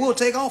bill pay, we'll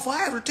take off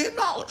 $5 or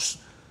 $10.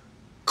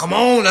 Come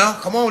on now.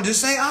 Come on.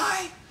 Just say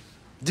I.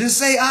 Just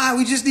say I.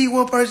 We just need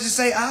one person to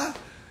say I.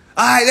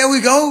 All right, there we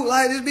go.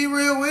 Like, just be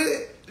real with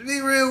it. Just be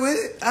real with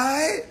it. All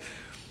right.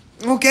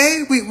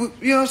 Okay. We you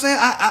know what I'm saying?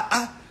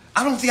 I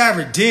don't think I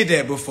ever did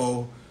that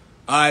before.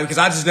 All right, because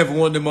I just never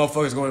wanted them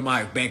motherfuckers going to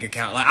my bank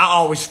account. Like, I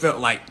always felt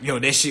like, yo,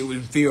 that shit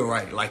wouldn't feel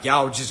right. Like,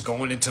 y'all just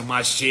going into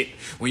my shit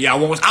when y'all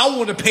want. I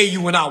want to pay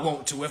you when I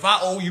want to. If I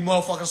owe you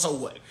motherfuckers, so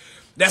what?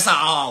 That's how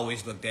I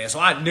always looked at it. So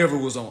I never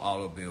was on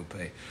auto bill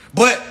pay.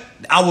 But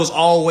I was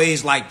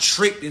always, like,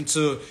 tricked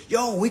into,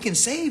 yo, we can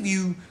save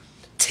you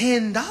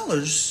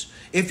 $10.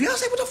 If y'all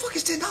say, what the fuck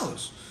is $10?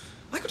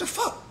 Like, what the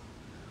fuck?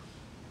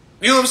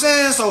 You know what I'm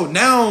saying? So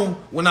now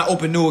when I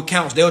open new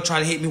accounts, they'll try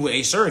to hit me with,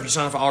 hey, sir, if you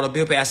sign up for auto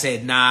bill pay, I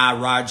said, nah,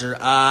 Roger,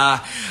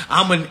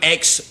 I'm an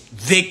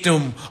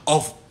ex-victim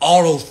of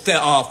auto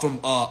theft, from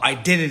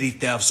identity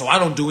theft, so I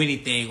don't do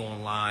anything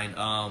online.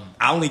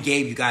 I only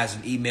gave you guys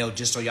an email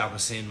just so y'all can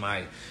send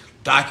my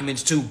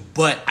documents to,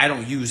 but I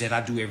don't use it.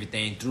 I do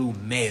everything through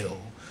mail.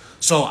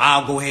 So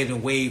I'll go ahead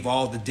and waive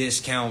all the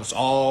discounts,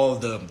 all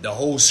the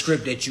whole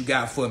script that you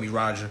got for me,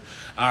 Roger.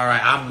 All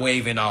right, I'm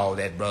waiving all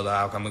that, brother.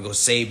 I'm going to go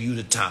save you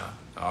the time.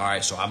 All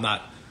right, so I'm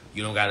not,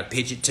 you don't got to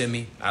pitch it to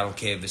me. I don't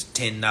care if it's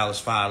 $10,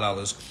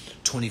 $5,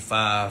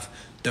 $25,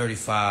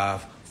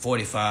 $35,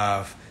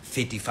 $45,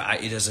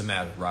 $55. It doesn't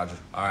matter, Roger.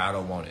 All right, I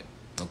don't want it.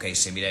 Okay,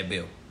 send me that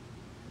bill.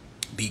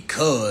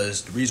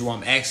 Because the reason why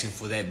I'm asking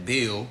for that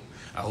bill,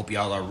 I hope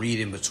y'all are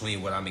reading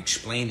between what I'm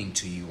explaining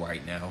to you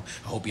right now.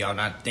 I hope y'all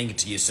not thinking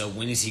to yourself,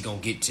 when is he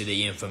going to get to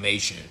the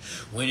information?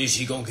 When is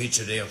he going to get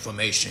to the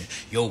information?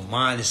 Your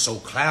mind is so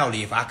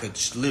cloudy. If I could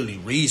just literally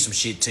read some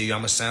shit to you, I'm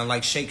going to sound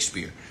like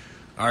Shakespeare.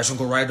 All right, so I'm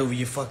going to go right over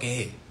your fucking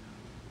head.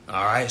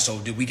 All right, so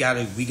we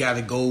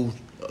gotta go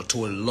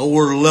to a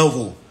lower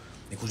level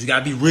because we got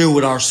to be real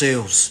with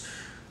ourselves.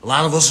 A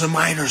lot of us are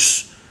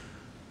minors.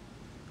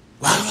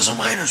 A lot of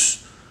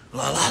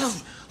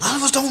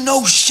us don't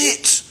know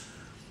shit.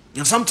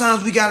 And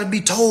sometimes we got to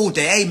be told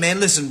that, hey, man,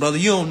 listen, brother,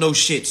 you don't know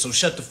shit, so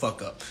shut the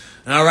fuck up.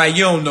 All right,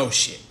 you don't know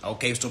shit.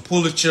 Okay, so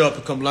pull the chair up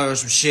and come learn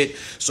some shit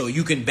so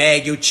you can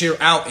bag your chair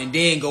out and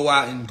then go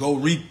out and go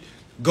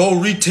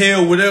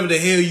retell whatever the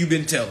hell you've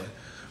been telling.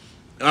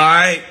 All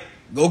right,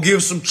 go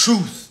give some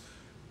truth.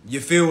 You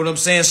feel what I'm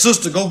saying?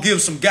 Sister, go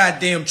give some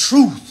goddamn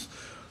truth.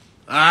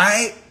 All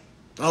right,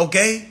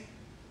 okay?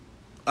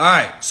 All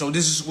right, so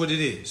this is what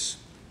it is.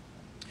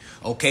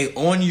 Okay,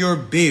 on your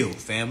bill,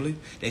 family,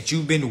 that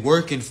you've been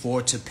working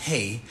for to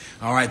pay,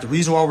 all right, the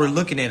reason why we're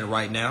looking at it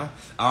right now,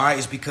 all right,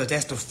 is because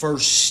that's the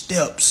first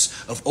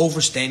steps of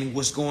understanding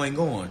what's going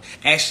on.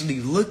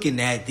 Actually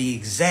looking at the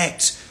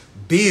exact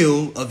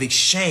bill of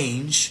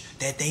exchange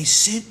that they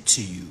sent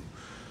to you.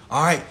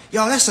 All right,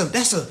 y'all, that's a,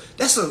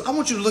 I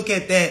want you to look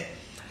at that.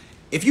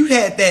 If you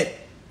had that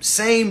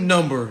same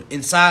number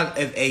inside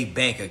of a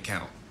bank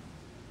account,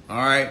 all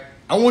right,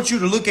 I want you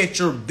to look at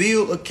your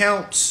bill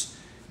accounts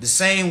the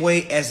same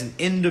way as an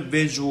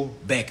individual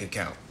bank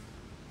account.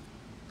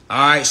 All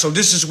right, so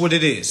this is what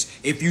it is.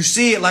 If you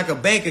see it like a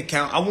bank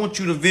account, I want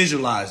you to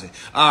visualize it.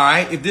 All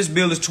right, if this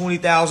bill is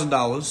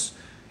 $20,000,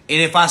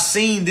 and if I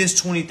seen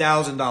this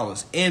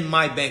 $20,000 in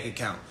my bank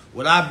account,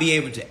 would I be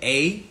able to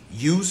A,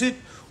 use it,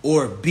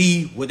 Or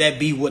B, would that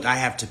be what I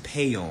have to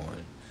pay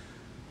on?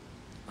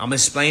 I'm going to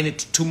explain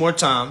it 2 more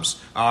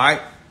times. All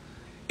right.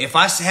 If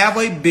I have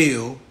a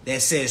bill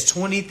that says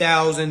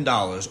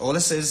 $20,000, or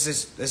let's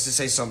just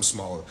say something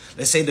smaller.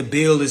 Let's say the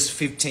bill is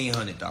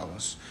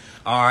 $1,500.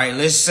 All right.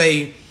 Let's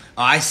say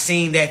I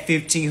seen that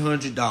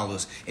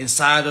 $1,500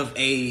 inside of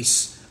a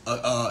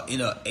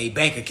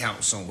bank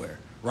account somewhere.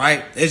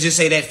 Right. Let's just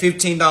say that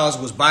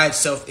 $15 was by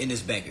itself in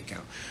this bank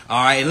account.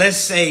 All right. Let's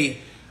say,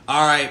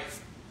 all right,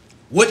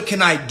 what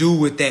can I do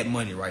with that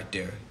money right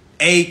there?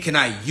 A, can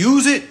I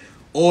use it,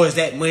 or is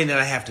that money that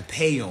I have to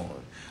pay on?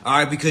 All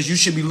right, because you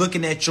should be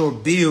looking at your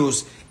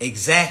bills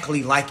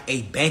exactly like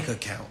a bank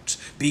account,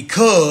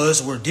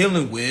 because we're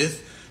dealing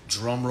with,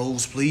 drum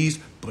rolls please,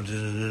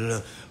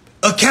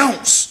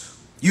 accounts.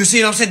 You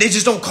see what I'm saying? They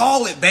just don't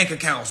call it bank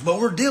accounts, but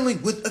we're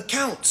dealing with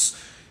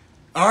accounts.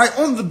 All right,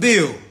 on the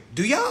bill,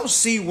 do y'all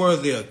see where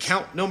the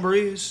account number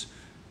is?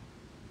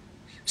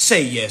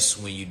 Say yes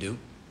when you do.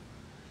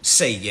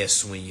 Say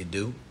yes when you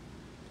do.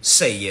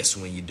 Say yes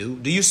when you do.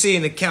 Do you see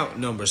an account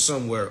number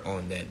somewhere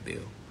on that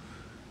bill?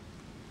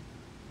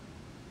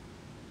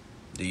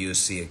 Do you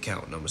see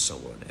account number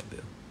somewhere on that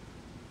bill?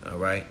 All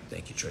right.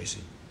 Thank you,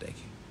 Tracy. Thank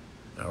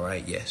you. All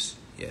right. Yes.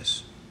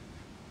 Yes.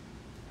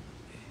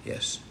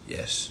 Yes.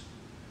 Yes.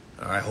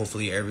 All right.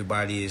 Hopefully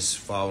everybody is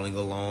following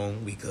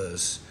along,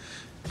 because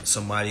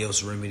somebody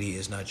else's remedy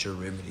is not your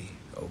remedy.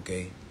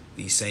 Okay.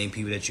 These same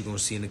people that you're going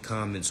to see in the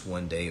comments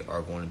one day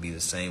are going to be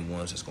the same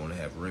ones that's going to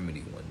have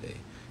remedy one day.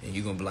 And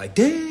you're going to be like,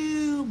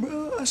 damn,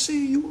 bro, I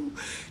see you.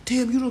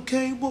 Damn, you done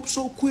came up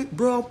so quick,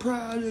 bro. I'm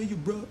proud of you,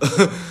 bro.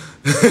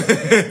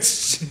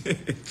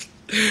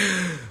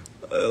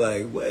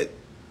 Like, what?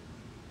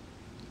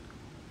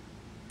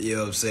 You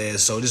know what I'm saying?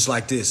 So just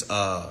like this,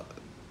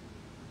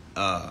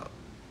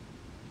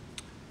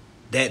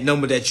 that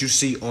number that you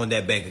see on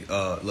that bank,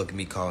 look at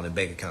me calling it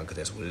bank account, because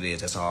that's what it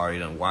is. That's how I already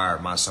done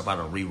wired myself. I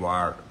done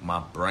rewired my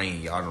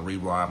brain. Y'all done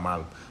rewired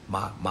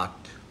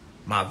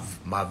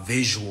my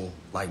visual,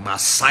 like my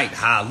sight,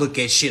 how I look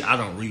at shit. I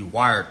done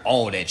rewired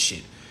all that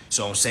shit.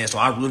 So I'm saying, so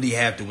I really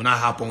have to, when I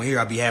hop on here,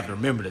 I be having to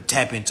remember to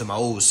tap into my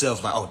old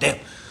self. Like, oh damn,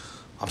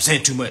 I'm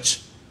saying too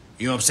much.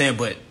 You know what I'm saying?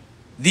 But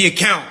the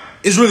account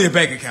is really a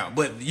bank account.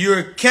 But your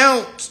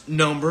account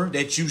number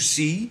that you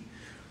see,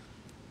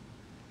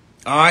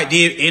 all right,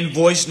 the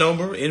invoice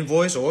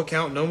or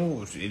account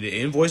number.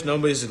 The invoice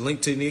number is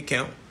linked to the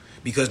account,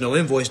 because no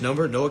invoice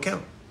number, no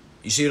account.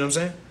 You see what I'm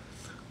saying?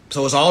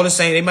 So it's all the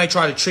same. They might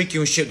try to trick you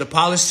and shit. The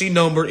policy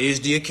number is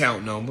the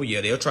account number.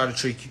 Yeah, they'll try to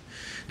trick you.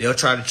 They'll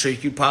try to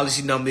trick you.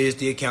 Policy number is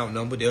the account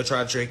number. They'll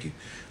try to trick you.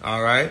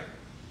 All right.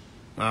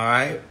 All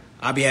right.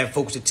 I be having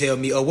folks that tell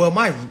me, oh, well,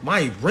 my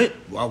rent,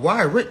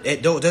 why rent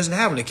that doesn't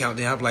have an account?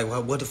 Then I'm like,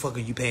 well, what the fuck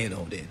are you paying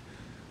on then?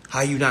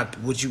 How you not,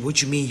 what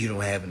you mean you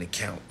don't have an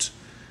account?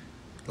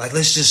 Like,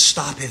 let's just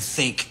stop and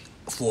think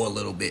for a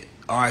little bit.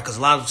 All right, because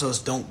a lot of us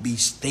don't be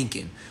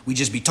thinking. We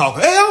just be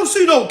talking, hey, I don't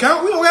see no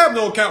account. We don't have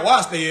no account.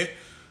 Why stay it?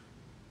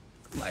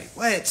 Like,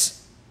 what?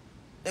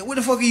 And what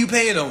the fuck are you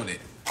paying on it?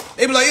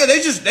 They be like, yeah,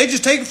 they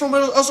just take it from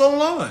us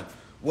online.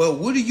 Well,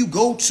 where do you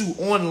go to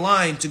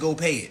online to go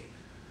pay it?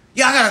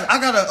 Yeah, I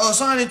gotta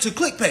sign into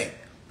ClickPay.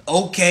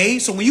 Okay,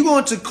 so when you go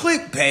into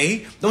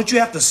ClickPay, don't you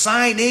have to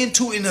sign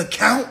into an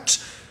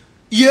account?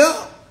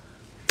 Yeah.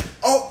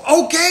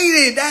 Oh, okay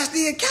then, that's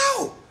the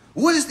account.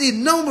 What is the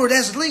number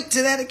that's linked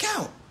to that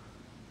account?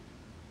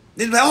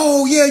 They're like,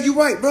 oh yeah, you're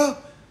right, bro.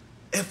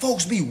 And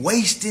folks be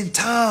wasting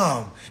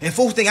time. And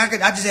folks think I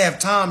just have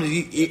time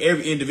to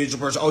every individual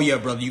person. Oh yeah,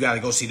 brother, you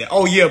gotta go see that.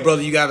 Oh yeah,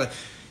 brother, you gotta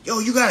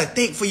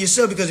think for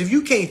yourself, because if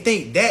you can't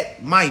think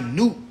that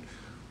minute,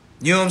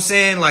 you know what I'm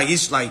saying? Like,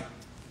 it's like,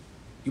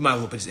 you might as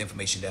well put this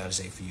information down.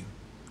 This ain't for you.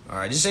 All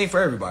right, this ain't for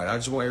everybody. I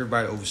just want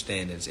everybody to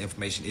understand that this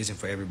information isn't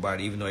for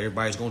everybody, even though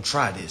everybody's gonna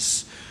try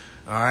this.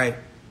 All right,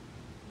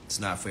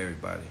 it's not for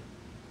everybody.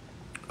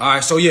 All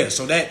right, so yeah,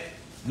 so that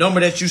number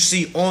that you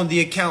see on the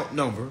account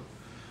number,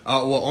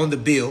 well, on the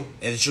bill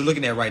that you're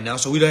looking at right now.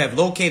 So we have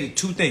located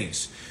 2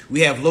 things.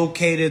 We have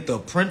located the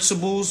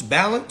principal's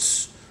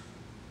balance,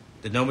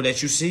 the number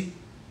that you see.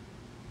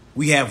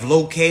 We have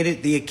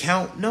located the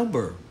account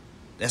number.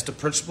 That's the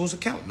principal's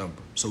account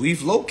number. So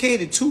we've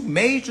located 2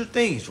 major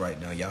things right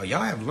now, y'all.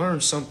 Y'all have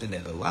learned something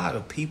that a lot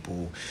of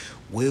people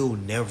will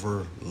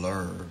never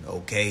learn,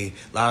 okay?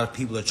 A lot of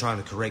people are trying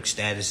to correct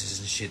statuses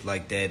and shit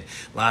like that.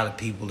 A lot of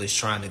people is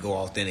trying to go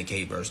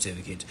authenticate birth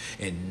certificates,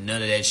 and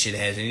none of that shit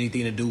has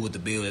anything to do with the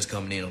bill that's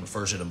coming in on the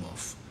 1st of the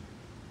month.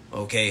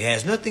 Okay? It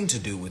has nothing to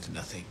do with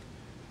nothing.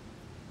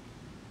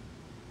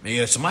 And,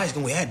 yeah, somebody's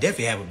going to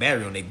definitely have a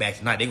battery on their back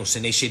tonight. They're going to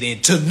send their shit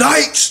in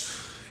tonight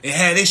and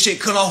have their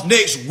shit cut off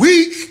next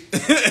week.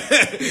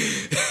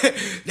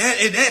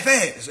 that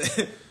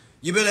fast.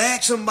 You better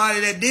ask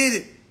somebody that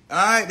did it. All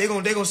right, they're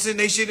gonna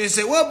send their shit in and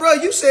say, well, bro,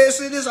 you said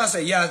this. I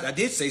say, yeah, I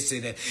did say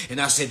that. And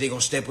I said they're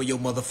gonna step on your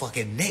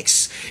motherfucking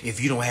necks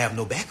if you don't have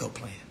no backup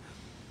plan.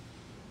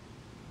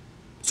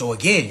 So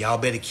again, y'all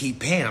better keep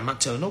paying. I'm not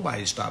telling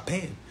nobody to stop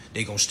paying.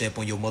 They gonna step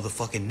on your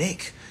motherfucking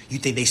neck. You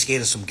think they scared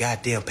of some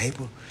goddamn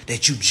paper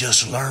that you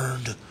just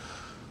learned?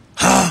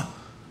 Huh?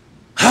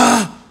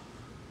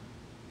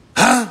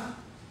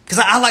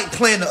 Because I like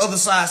playing the other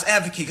side's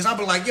advocate. Because I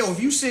be like, yo, if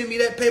you send me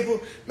that paper,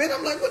 man,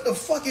 I'm like, what the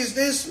fuck is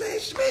this, man?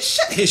 Man,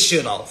 shut his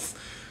shit off.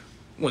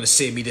 Want to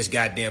send me this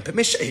goddamn paper.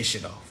 Man, shut his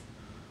shit off.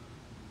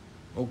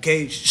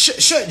 Okay?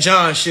 Shut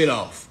John's shit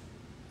off.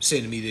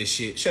 Sending me this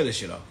shit. Shut his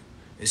shit off.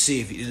 Let's see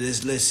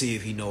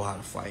if he know how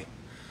to fight.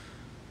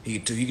 He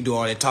can do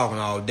all that talking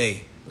all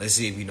day. Let's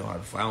see if he know how to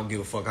fight. I don't give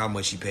a fuck how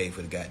much he paid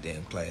for the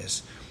goddamn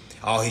class.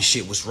 All his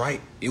shit was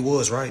right. It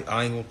was right.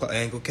 I ain't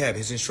gonna cap.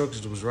 His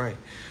instructions was right.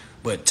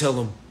 But tell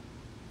him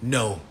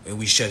no, and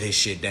we shut his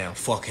shit down.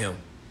 Fuck him.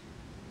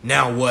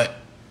 Now what?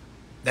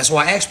 That's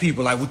why I ask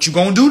people, like, what you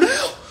gonna do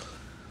now?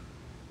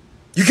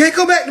 You can't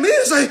come back to me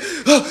and say,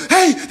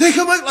 hey, they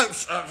come back like,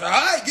 all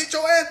right, get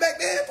your ass back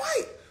there and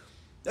fight.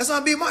 That's how I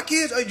beat my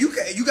kids.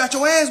 You got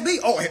your ass beat.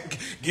 Oh,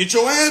 get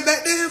your ass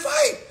back there and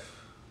fight.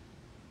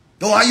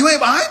 No, I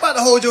ain't about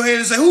to hold your hand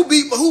and say, who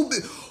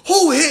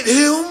hit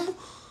him?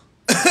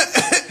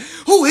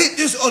 Who hit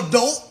this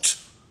adult?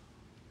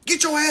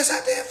 Get your ass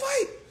out there and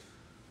fight.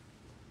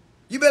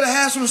 You better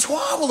have some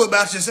squabble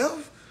about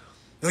yourself.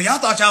 Y'all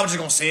thought y'all was just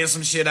gonna send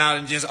some shit out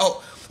and just, I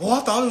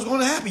thought it was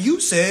gonna happen. You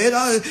said,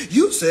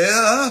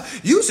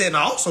 and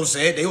I also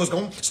said they was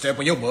gonna step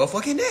on your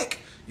motherfucking neck.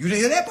 You didn't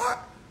hear that part?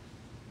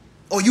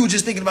 Or you were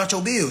just thinking about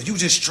your bills. You were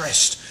just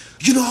stressed.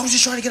 I was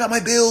just trying to get out my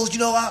bills.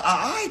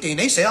 I think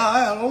they say,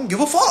 I don't give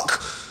a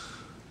fuck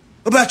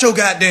about your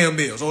goddamn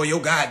bills or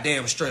your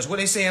goddamn stress. What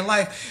they say in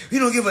life, you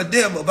don't give a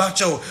damn about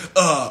your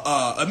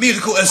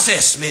medical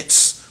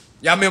assessments.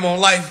 Y'all remember on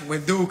Life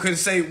when dude couldn't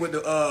say what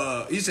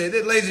he said,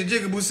 that lazy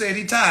jigaboo said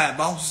he tired,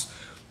 boss.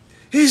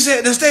 He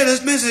said the state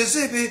of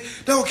Mississippi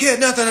don't care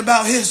nothing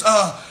about his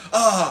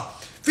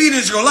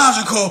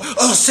physiological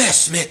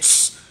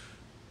assessments.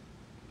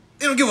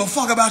 They don't give a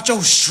fuck about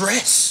your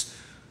stress.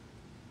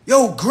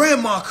 Your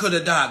grandma could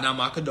have died. Now,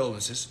 my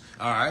condolences.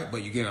 All right,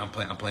 but again, I'm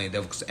playing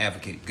devil's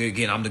advocate.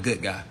 Again, I'm the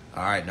good guy.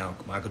 All right, now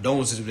my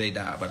condolences if they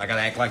died, but I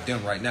gotta act like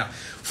them right now.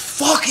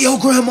 Fuck your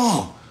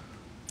grandma.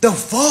 The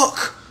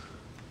fuck?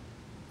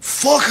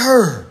 Fuck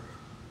her.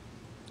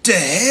 The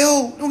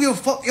hell? Don't give a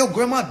fuck. Your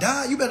grandma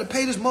died. You better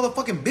pay this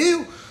motherfucking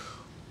bill.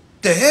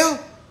 The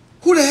hell?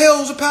 Who the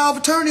hell is a power of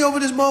attorney over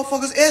this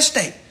motherfucker's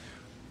estate?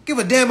 Give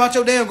a damn about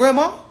your damn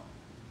grandma?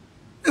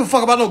 Give a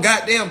fuck about no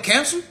goddamn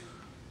cancer?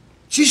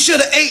 She should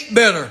have ate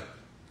better.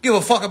 Give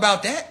a fuck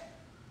about that?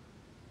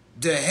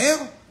 The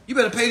hell? You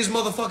better pay this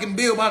motherfucking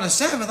bill by the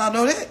 7th. I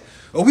know that.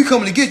 Or we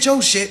coming to get your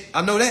shit.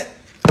 I know that.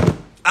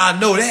 I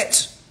know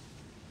that.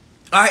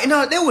 All right,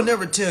 now, they will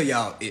never tell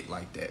y'all it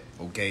like that,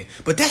 okay?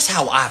 But that's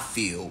how I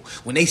feel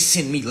when they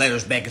send me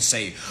letters back and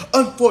say,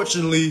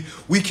 unfortunately,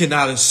 we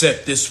cannot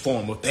accept this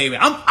form of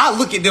payment. I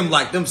look at them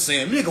like them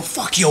saying, nigga,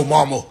 fuck your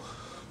mama.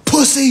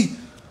 Pussy.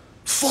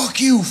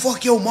 Fuck you.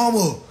 Fuck your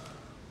mama.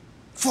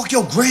 Fuck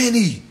your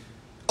granny.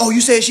 Oh,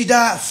 you said she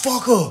died?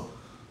 Fuck her.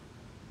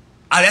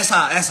 That's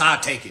how I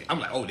take it. I'm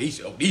like, these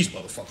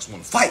motherfuckers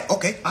want to fight.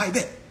 Okay, I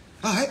bet.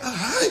 All right.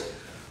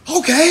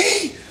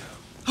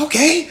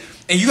 Okay.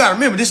 And you gotta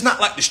remember, this is not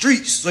like the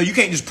streets, so you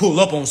can't just pull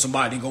up on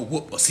somebody and go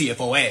whoop a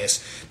CFO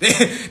ass.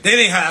 That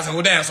ain't how it's gonna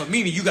go down. So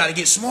meaning you gotta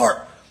get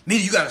smart.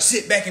 Meaning you gotta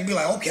sit back and be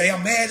like, okay,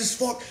 I'm mad as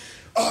fuck.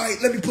 All right,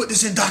 let me put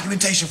this in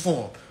documentation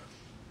form.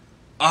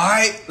 All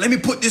right, let me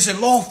put this in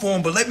law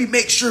form, but let me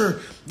make sure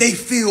they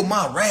feel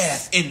my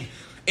wrath in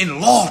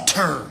law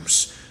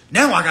terms.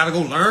 Now I gotta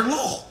go learn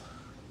law.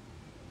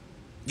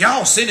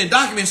 Y'all sending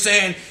documents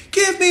saying,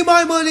 give me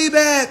my money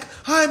back.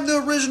 I'm the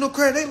original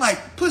creditor. They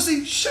like,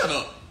 pussy, shut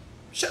up.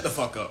 Shut the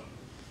fuck up.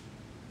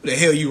 Who the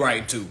hell you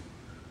writing to?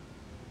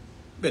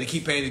 Better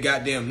keep paying the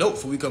goddamn note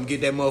before we come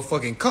get that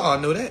motherfucking car.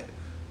 I know that.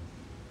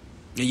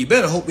 And you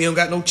better hope we don't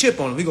got no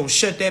chip on it. We gonna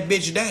shut that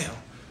bitch down.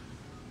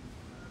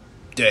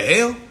 The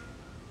hell?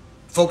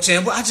 Folks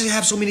saying, well, I just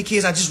have so many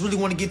kids. I just really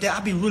want to get that. I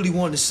be really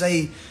wanting to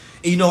say,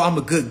 I'm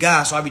a good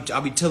guy. So I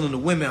be telling the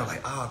women, I'm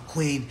like,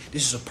 queen,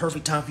 this is a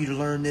perfect time for you to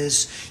learn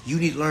this. You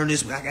need to learn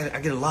this. I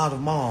get a lot of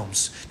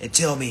moms that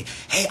tell me,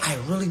 hey, I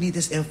really need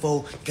this info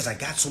because I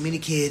got so many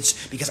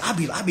kids. Because I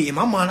be in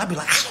my mind, I be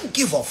like, I don't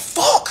give a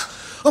fuck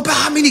about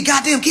how many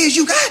goddamn kids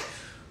you got.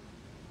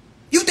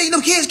 You think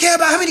them kids care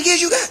about how many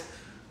kids you got?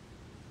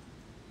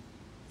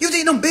 You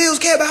think them bills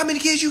care about how many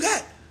kids you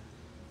got?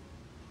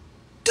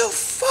 The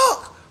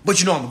fuck? But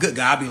I'm a good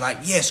guy. I'll be like,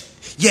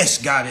 yes,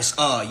 goddess.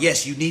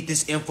 Yes, you need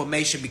this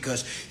information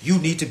because you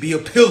need to be a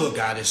pillar,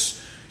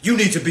 goddess. You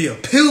need to be a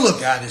pillar,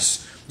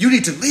 goddess. You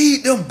need to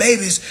lead them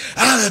babies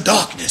out of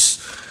darkness.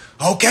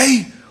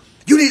 Okay?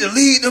 You need to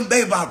lead them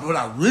babies. What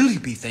I really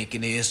be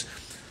thinking is,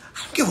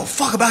 I don't give a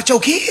fuck about your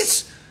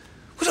kids.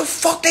 Where the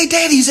fuck they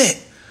daddies at?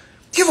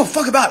 Give a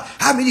fuck about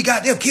how many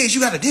goddamn kids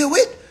you got to deal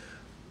with?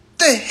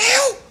 The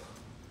hell?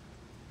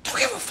 Don't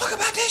give a fuck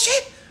about that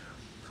shit.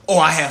 Or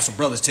I have some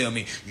brothers tell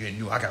me,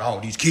 I got all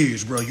these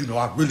kids, bro.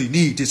 I really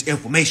need this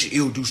information.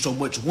 It'll do so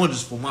much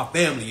wonders for my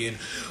family. And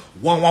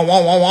then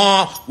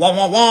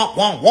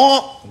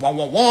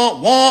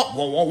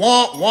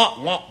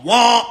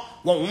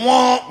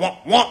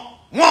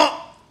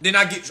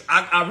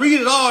I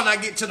read it all and I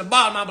get to the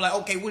bottom. I'm like,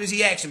 okay, what is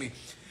he asking me?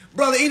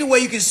 Brother,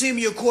 anyway, you can send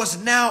me your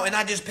course now, and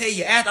I just pay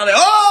you after. I'm like,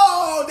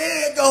 oh,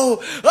 there it go.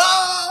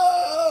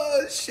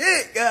 Oh,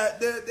 shit, God,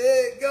 there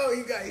it go.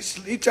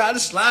 He tried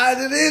to slide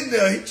it in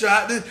there. He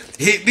tried to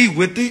hit me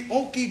with the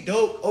okie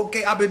doke.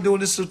 Okay, I've been doing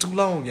this for too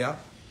long, y'all.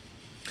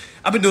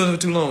 I've been doing it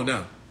for too long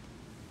now.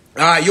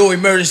 All right, your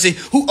emergency.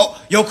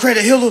 Your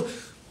credit healer.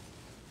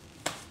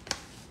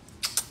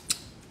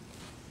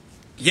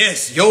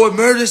 Yes, your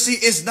emergency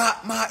is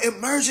not my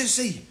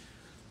emergency.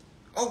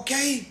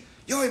 Okay?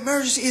 Your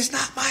emergency is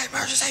not my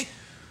emergency.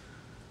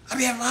 I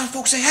be having a lot of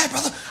folks say, hey,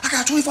 brother, I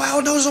got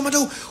 24-hour notice on my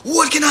door.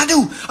 What can I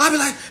do? I be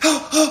like,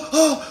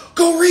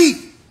 go read.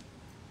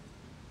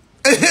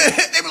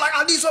 They be like,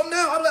 I need something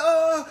now. I'm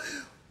like,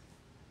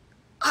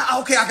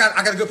 okay, I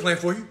got a good plan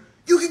for you.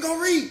 You can go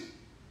read.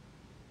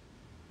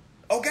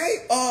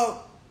 Okay?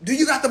 Do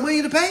you got the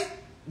money to pay?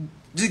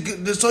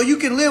 So you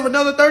can live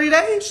another 30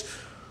 days?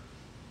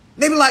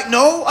 They be like,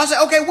 no. I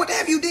said, okay, what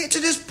have you did to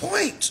this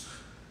point?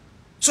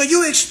 So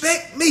you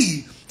expect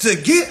me to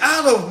get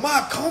out of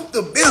my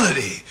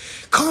comfortability,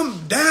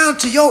 come down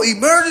to your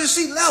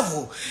emergency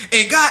level,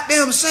 and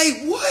goddamn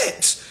say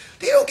what?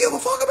 They don't give a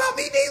fuck about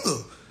me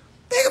neither.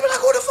 They gonna be like,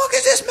 who the fuck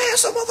is this man,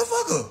 some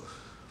motherfucker?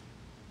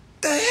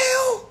 The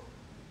hell?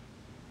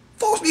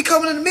 Folks be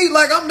coming to me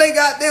like I'm their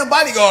goddamn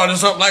bodyguard or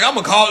something. Like I'm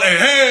gonna call it,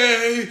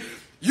 hey,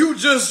 you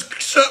just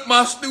shut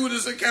my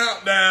student's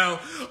account down.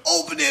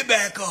 Open it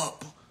back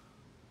up.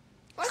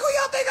 Like who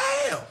y'all think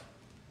I am?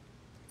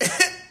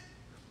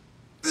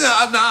 No,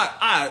 I'm not.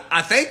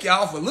 I thank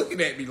y'all for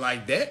looking at me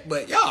like that,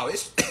 but y'all,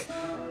 it's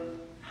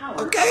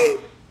okay.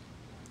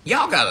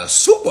 Y'all got a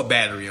super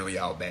battery on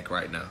y'all back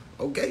right now.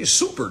 Okay,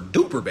 super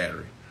duper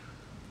battery.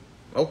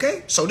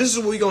 Okay, so this is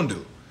what we're gonna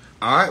do.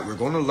 All right, we're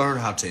gonna learn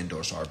how to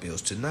endorse our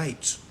bills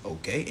tonight.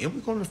 Okay, and we're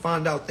gonna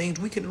find out things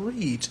we can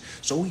read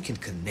so we can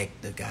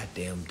connect the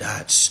goddamn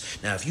dots.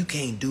 Now, if you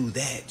can't do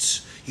that,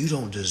 you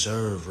don't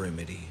deserve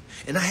remedy.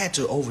 And I had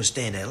to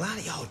understand that a lot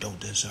of y'all don't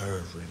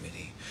deserve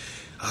remedy.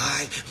 All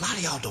right, a lot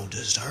of y'all don't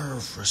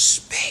deserve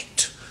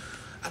respect.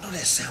 I know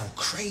that sounds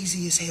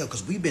crazy as hell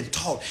because we've been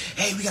taught,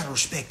 hey, we gotta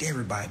respect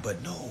everybody,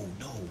 but no.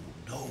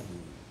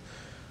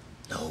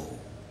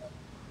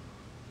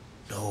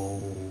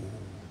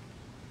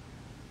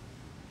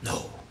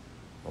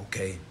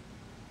 Okay?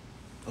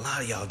 A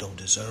lot of y'all don't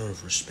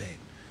deserve respect.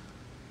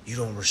 You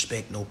don't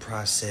respect no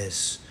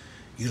process.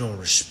 You don't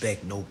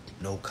respect no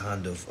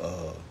kind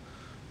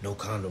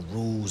of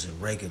rules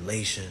and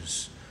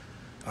regulations.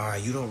 All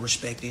right, you don't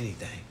respect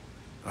anything.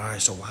 All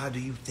right, so why do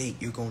you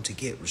think you're going to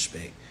get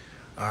respect?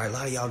 All right, a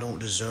lot of y'all don't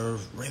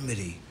deserve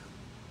remedy.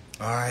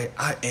 All right,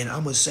 and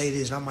I'm going to say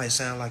this, and I might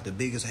sound like the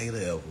biggest hater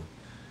ever,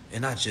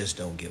 and I just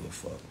don't give a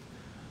fuck.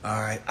 All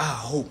right, I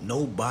hope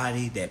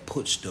nobody that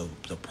puts the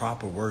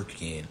proper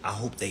work in, I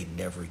hope they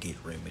never get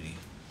remedy.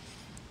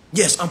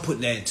 Yes, I'm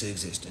putting that into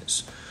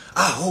existence.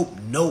 I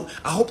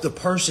hope the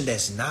person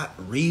that's not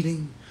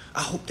reading,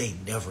 I hope they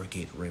never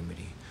get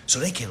remedy so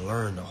they can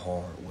learn the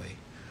hard way.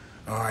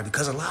 All right,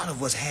 because a lot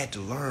of us had to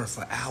learn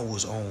for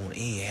hours on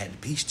end, had to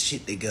piece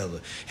shit together,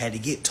 had to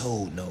get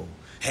told no,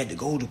 had to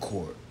go to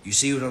court. You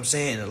see what I'm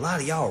saying? And a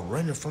lot of y'all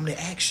running from the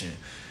action.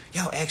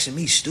 Y'all asking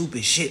me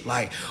stupid shit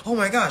like, oh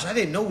my gosh, I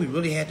didn't know we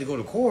really had to go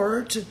to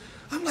court.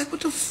 I'm like,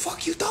 what the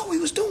fuck you thought we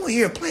was doing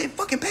here? Playing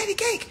fucking patty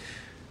cake?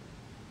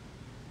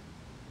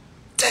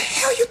 The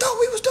hell you thought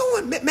we was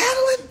doing?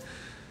 Madeline?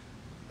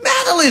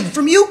 Madeline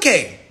from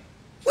UK.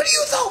 What do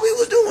you thought we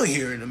was doing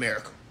here in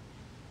America?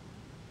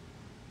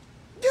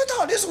 You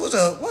thought this was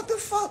a, what the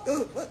fuck?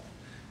 What?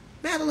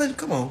 Madeline,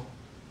 come on.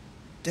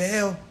 The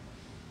hell?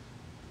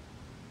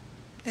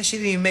 That shit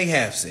didn't even make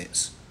half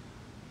sense.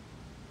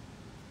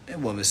 That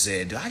woman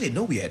said, I didn't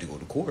know we had to go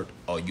to court.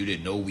 Oh, you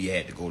didn't know we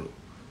had to go to...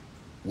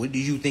 What did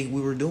you think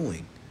we were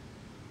doing?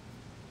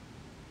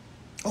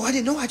 Oh, I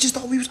didn't know. I just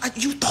thought we was...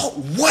 You thought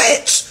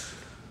what?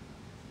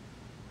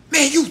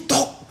 Man, you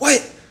thought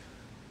what?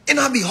 And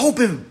I be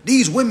hoping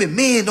these women,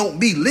 men, don't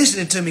be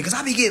listening to me because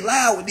I be getting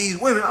loud with these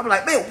women. I be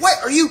like, man,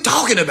 what are you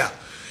talking about?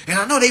 And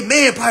I know they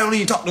man probably don't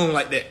even talk to them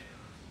like that.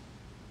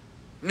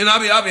 And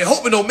I be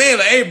hoping no man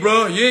like, hey,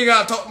 bro, you ain't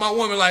got to talk to my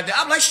woman like that.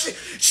 I'm like, shit,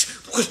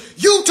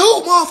 you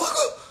too,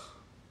 motherfucker.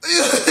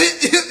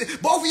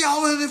 Both of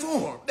y'all in the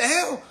form. The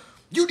hell?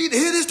 You need to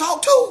hear this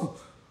talk too.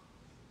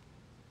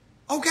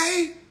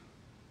 Okay?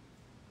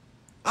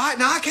 All right,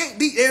 now I can't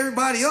beat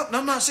everybody up, and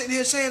I'm not sitting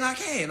here saying I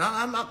can.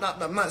 I'm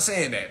not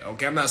saying that,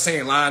 okay? I'm not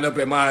saying line up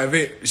at my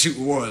event, shoot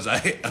was.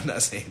 I'm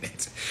not saying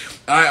that.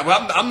 All right,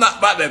 but I'm not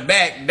about to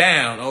back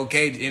down,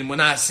 okay? And when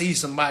I see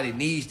somebody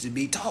needs to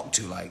be talked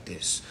to like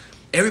this,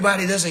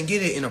 everybody doesn't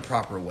get it in a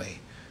proper way.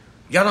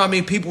 Y'all know how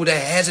many people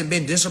that hasn't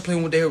been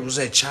disciplined when they was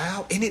a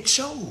child, and it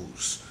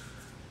shows.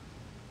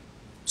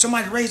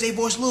 Somebody raise their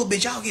voice a little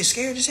bit, y'all get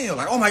scared as hell.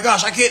 Like, oh my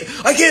gosh, I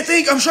can't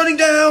think, I'm shutting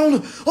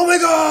down. Oh my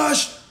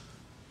gosh.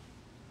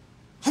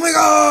 Oh my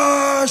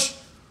gosh.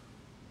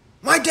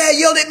 My dad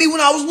yelled at me when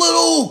I was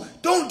little.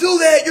 Don't do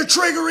that, you're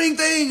triggering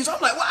things.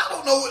 I'm like, well, I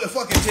don't know what to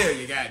fucking tell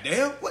you,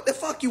 goddamn. What the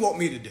fuck you want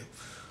me to do?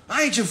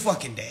 I ain't your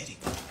fucking daddy.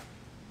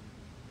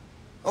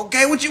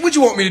 Okay, what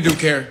you want me to do,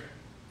 Karen?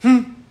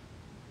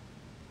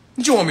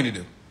 you want me to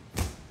do?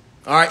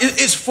 All right,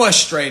 it's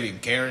frustrating,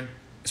 Karen.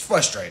 It's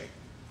frustrating,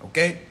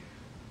 okay?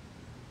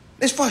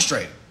 It's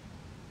frustrating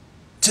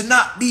to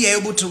not be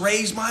able to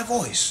raise my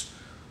voice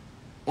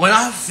when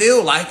I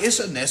feel like it's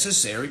a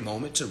necessary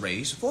moment to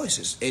raise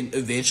voices and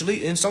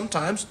eventually and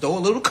sometimes throw a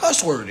little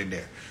cuss word in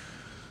there.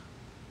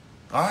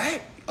 All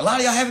right? A lot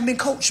of y'all haven't been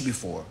coached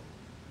before.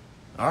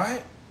 All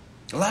right?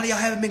 A lot of y'all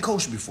haven't been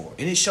coached before,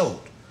 and it showed.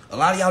 A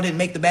lot of y'all didn't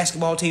make the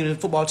basketball team and the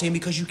football team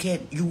because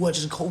you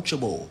wasn't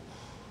coachable.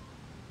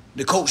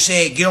 The coach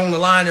said, get on the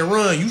line and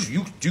run.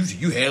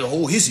 You had a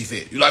whole hissy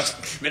fit. You like,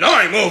 man,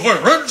 I ain't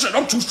motherfucking running.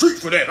 I'm too street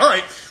for that. All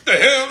right. The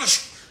hell?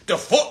 The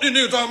fuck this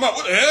nigga talking about?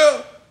 What the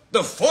hell?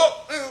 The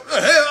fuck?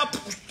 The hell?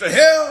 The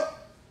hell?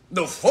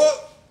 The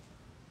fuck?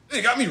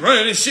 They got me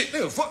running this shit.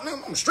 Nigga, fuck,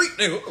 nigga, I'm a street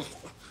nigga.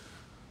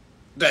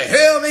 The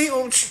hell,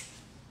 nigga?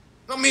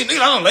 I mean,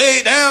 nigga, I done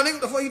laid down. Nigga,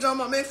 what the fuck you talking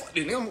about, man? Fuck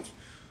this nigga.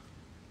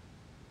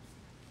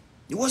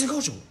 It wasn't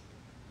coachable.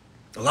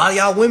 A lot of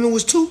y'all women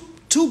was too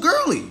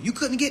girly. You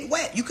couldn't get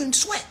wet. You couldn't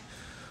sweat.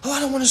 Oh,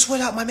 I don't want to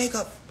sweat out my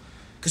makeup.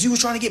 Because you was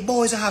trying to get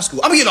boys in high school.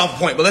 I'm going to get off the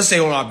point, but let's stay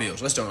on our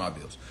bills.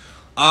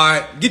 All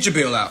right, get your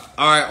bill out.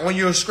 All right, on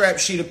your scrap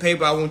sheet of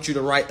paper, I want you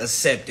to write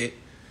accepted.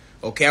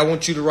 Okay, I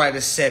want you to write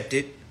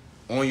accepted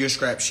on your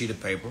scrap sheet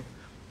of paper.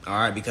 All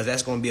right, because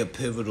that's going to be a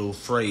pivotal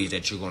phrase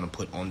that you're going to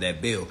put on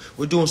that bill.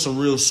 We're doing some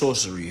real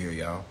sorcery here,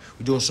 y'all.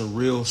 We're doing some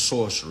real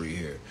sorcery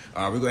here.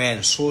 All right, we're going to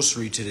add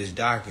sorcery to this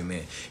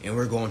document, and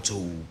we're going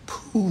to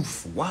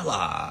poof,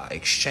 voila,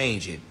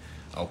 exchange it.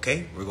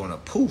 Okay, we're going to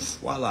poof,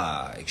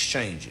 voila,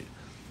 exchange it.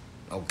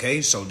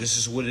 Okay, so this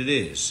is what it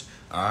is.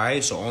 All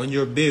right, so on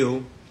your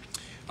bill,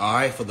 all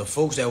right, for the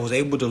folks that was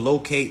able to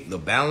locate the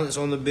balance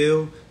on the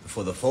bill,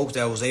 for the folks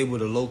that was able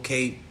to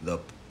locate the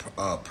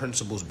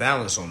principal's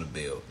balance on the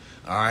bill,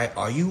 all right,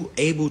 are you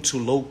able to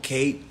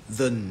locate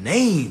the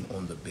name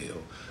on the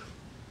bill?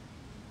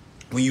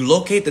 When you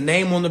locate the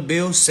name on the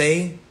bill,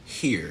 say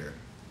here.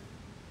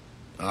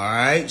 All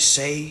right,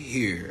 say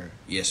here.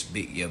 Yes,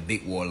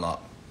 big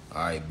warlock.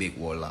 All right, big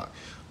warlock.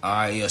 All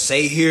right, yeah,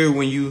 say here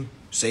when you're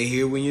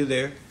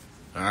there.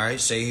 All right,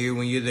 say here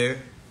when you're there.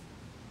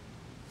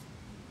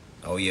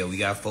 Oh yeah, we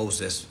got folks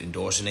that's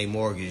endorsing a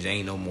mortgage.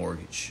 Ain't no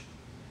mortgage.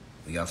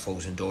 We got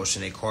folks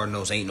endorsing a car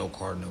notes. Ain't no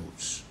car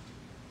notes.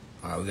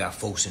 All right, we got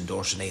folks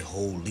endorsing they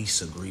whole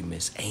lease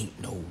agreements. Ain't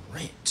no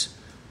rent.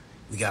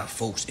 We got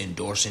folks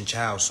endorsing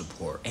child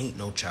support. Ain't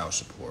no child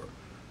support.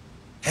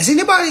 Has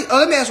anybody?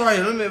 Let me ask right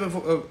here. Let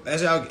me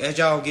as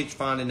y'all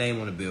find the name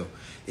on the bill.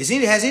 Has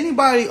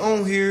anybody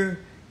on here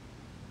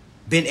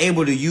been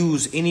able to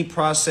use any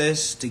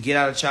process to get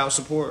out of child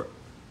support?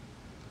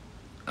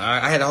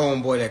 I had a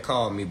homeboy that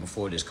called me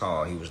before this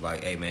call. He was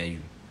like, "Hey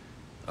man,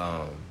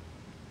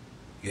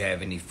 you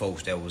have any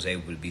folks that was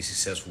able to be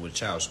successful with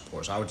child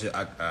support?" So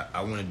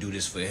I want to do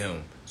this for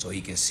him so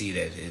he can see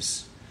that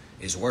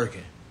it's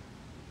working.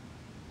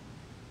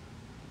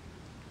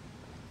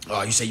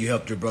 Oh, you say you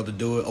helped your brother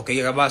do it? Okay,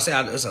 yeah, I'm about to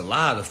say there's a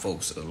lot of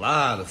folks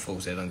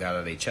that done got out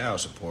of their child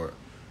support.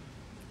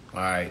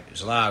 All right,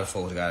 there's a lot of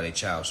folks that got out of their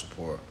child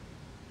support.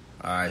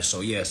 All right,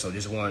 so yeah, so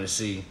just wanted to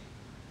see.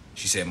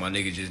 She said my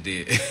nigga just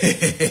did.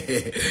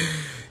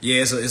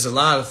 Yeah, it's a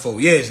lot of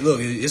folks. Yes, look,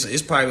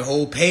 it's probably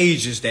whole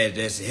pages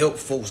that's help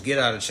folks get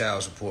out of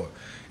child support.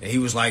 And he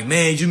was like,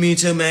 "Man, you mean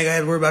tell me I ain't gonna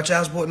have to worry about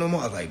child support no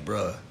more?" I was like,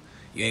 "Bruh,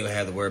 you ain't gonna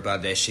have to worry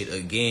about that shit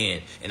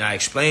again." And I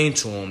explained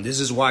to him, this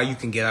is why you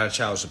can get out of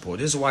child support.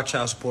 This is why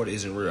child support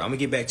isn't real. I'm gonna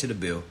get back to the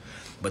bill,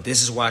 but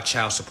this is why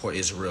child support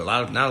isn't real.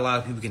 Not a lot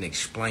of people can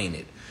explain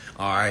it.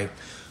 All right.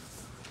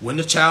 When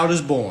the child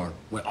is born,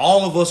 when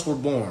all of us were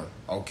born,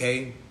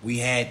 okay, we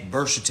had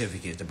birth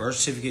certificates. The birth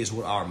certificate is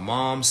what our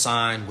mom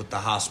signed with the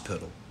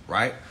hospital,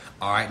 right?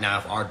 All right, now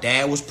if our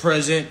dad was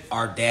present,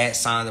 our dad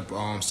signed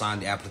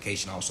the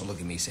application also. Look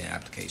at me saying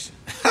application.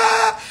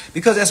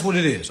 Because that's what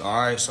it is, all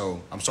right?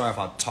 So I'm sorry if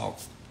I talk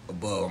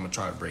above. I'm going to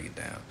try to break it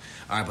down.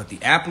 All right, but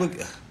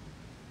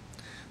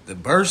the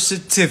birth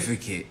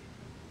certificate,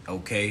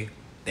 okay,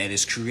 that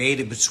is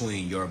created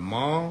between your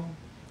mom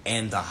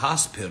and the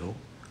hospital,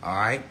 all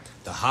right?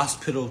 The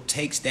hospital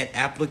takes that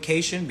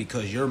application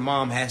because your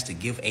mom has to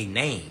give a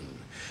name.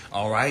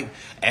 All right.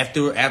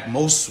 After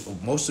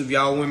most of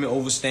y'all women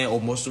understand, or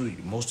most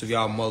of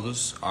y'all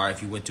mothers, all right,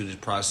 if you went through this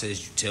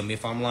process, you tell me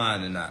if I'm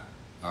lying or not.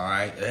 All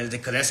right,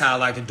 because that's how I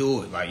like to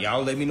do it. Like,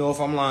 y'all let me know if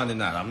I'm lying or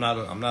not. I'm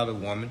not a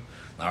woman.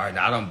 All right,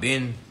 I done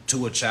been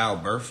to a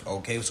childbirth.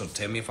 Okay, so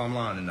tell me if I'm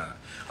lying or not.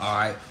 All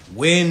right,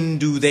 when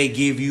do they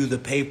give you the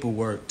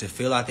paperwork to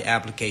fill out the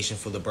application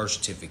for the birth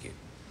certificate?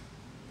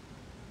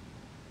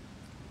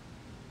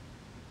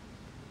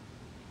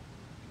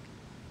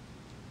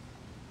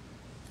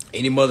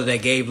 Any mother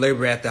that gave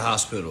labor at the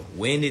hospital,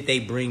 when did they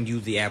bring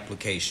you the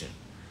application?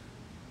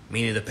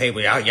 Meaning the paper.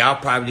 Y'all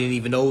probably didn't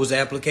even know it was the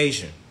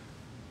application.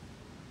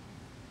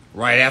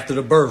 Right after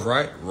the birth,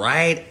 right?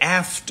 Right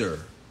after.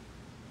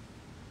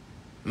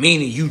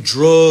 Meaning you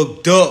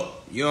drugged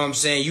up. You know what I'm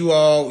saying? You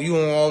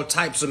on all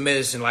types of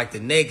medicine like the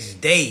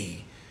next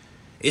day.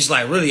 It's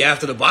like really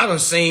after the bottom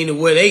scene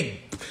where they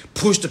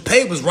push the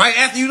papers right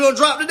after you done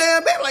drop the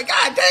damn baby. Like,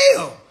 God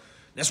damn.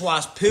 That's why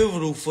it's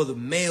pivotal for the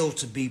male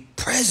to be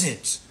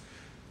present.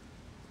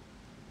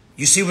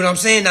 You see what I'm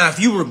saying? Now, if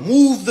you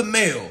remove the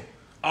male,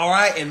 all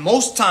right, and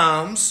most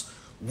times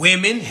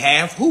women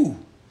have who?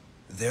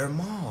 Their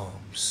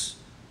moms.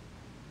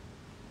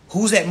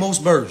 Who's at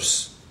most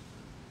births?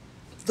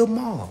 The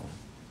mom.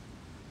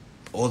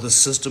 Or the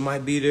sister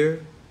might be there.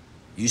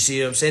 You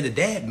see what I'm saying? The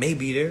dad may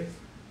be there.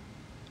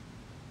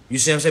 You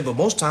see what I'm saying? But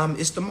most time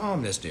it's the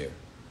mom that's there.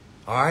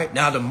 All right?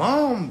 Now, the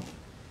mom,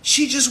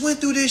 she just went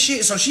through this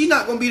shit, so she's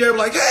not going to be there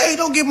like, hey,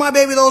 don't give my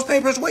baby those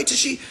papers. Wait till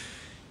she...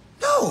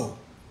 No.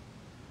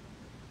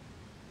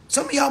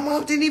 Some of y'all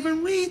moms didn't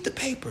even read the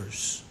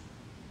papers.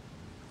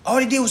 All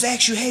they did was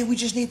ask you, hey, we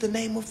just need the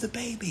name of the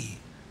baby.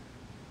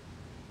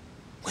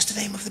 What's the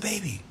name of the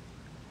baby?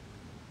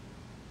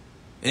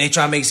 And they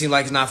try to make it seem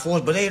like it's not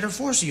forced, but hey, they're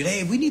forcing you.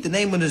 Hey, we need the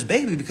name of this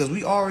baby because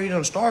we already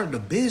done started the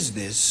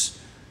business,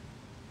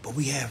 but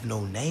we have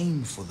no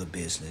name for the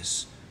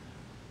business.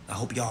 I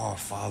hope y'all are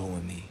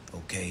following me,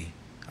 okay?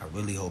 I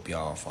really hope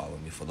y'all are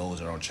following me for those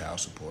that are on child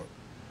support,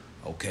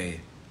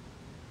 okay?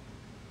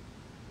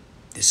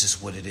 This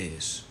is what it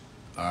is,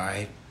 all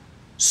right?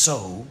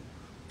 So,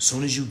 as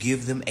soon as you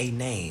give them a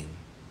name,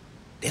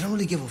 they don't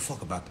really give a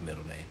fuck about the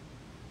middle name.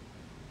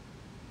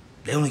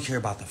 They only care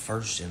about the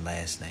first and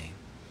last name.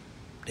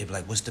 They be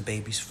like, what's the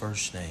baby's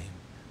first name?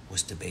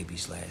 What's the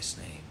baby's last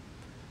name?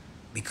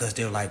 Because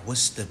they're like,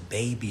 what's the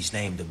baby's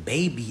name? The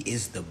baby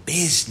is the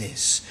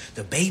business.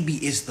 The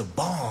baby is the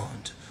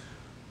bond.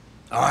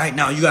 All right,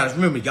 now you guys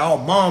remember, y'all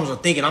moms are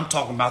thinking I'm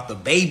talking about the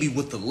baby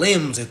with the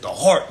limbs and the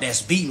heart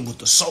that's beating with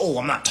the soul.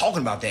 I'm not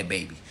talking about that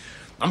baby.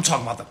 I'm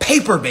talking about the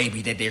paper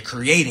baby that they're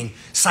creating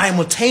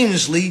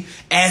simultaneously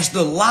as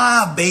the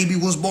live baby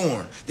was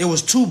born. There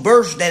was 2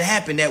 births that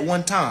happened at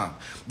one time.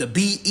 The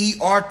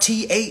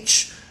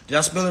B-E-R-T-H. Did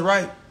I spell it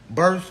right?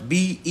 Birth,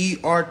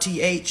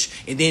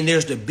 B-E-R-T-H. And then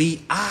there's the B-I-R-T-H.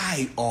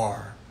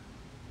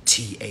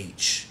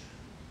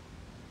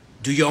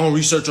 Do your own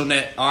research on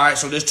that. All right,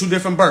 so there's 2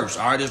 different births.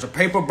 All right, there's a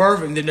paper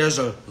birth and then there's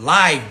a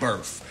live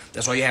birth.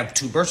 That's why you have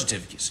 2 birth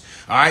certificates.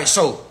 All right,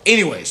 so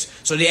anyways,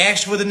 so they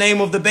asked for the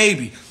name of the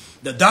baby.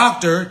 The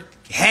doctor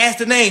has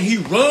the name. He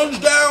runs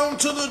down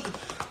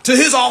to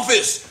his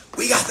office.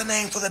 We got the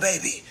name for the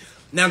baby.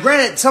 Now,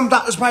 granted, some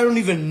doctors probably don't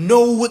even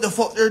know what the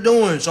fuck they're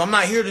doing. So I'm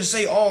not here to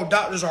say all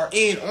doctors are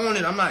in on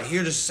it. I'm not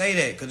here to say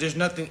that because there's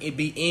nothing to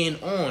be in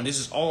on. This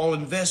is all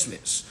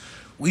investments.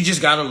 We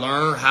just got to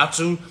learn how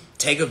to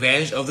take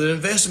advantage of the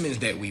investments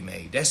that we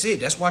made. That's it.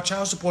 That's why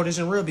child support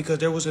isn't real, because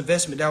there was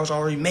investment that was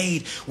already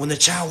made when the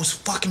child was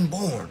fucking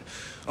born.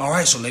 All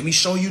right, so let me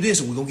show you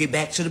this and we're going to get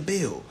back to the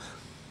bill.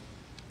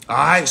 All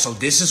right, so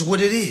this is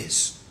what it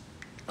is.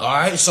 All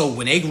right, so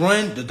when they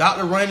run, the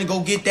doctor run and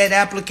go get that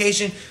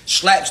application,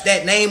 slaps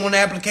that name on the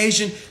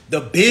application, the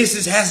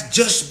business has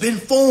just been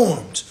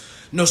formed.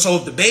 No, so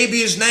if the baby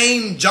is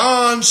named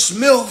John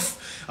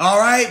Smith, all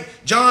right,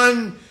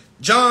 John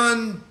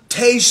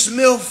Tay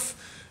Smith,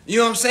 you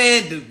know what I'm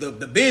saying?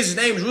 The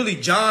business name is really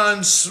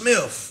John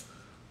Smith.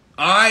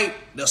 All right,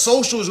 the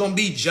social is going to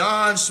be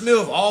John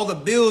Smith. All the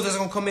bills that's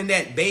going to come in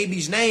that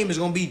baby's name is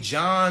going to be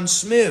John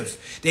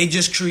Smith. They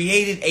just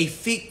created a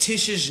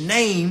fictitious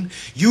name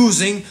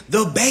using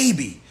the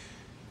baby.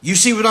 You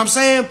see what I'm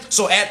saying?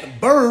 So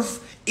at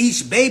birth,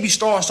 each baby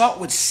starts off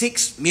with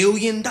 $6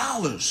 million.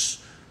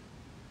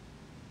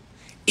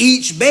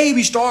 Each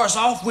baby starts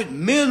off with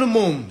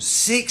minimum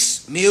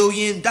 $6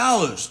 million.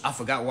 I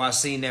forgot where I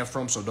seen that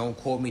from, so don't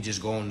quote me.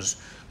 Just go on this.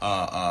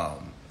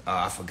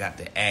 I forgot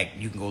the act.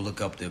 You can go look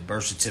up the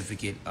birth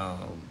certificate.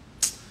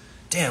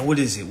 Damn, what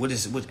is it?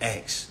 What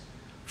acts?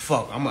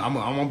 Fuck, I'm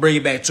gonna bring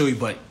it back to you.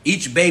 But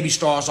each baby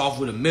starts off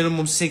with a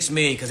minimum $6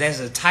 million because that's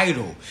a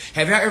title.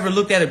 Have y'all ever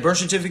looked at a birth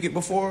certificate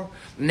before?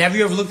 And have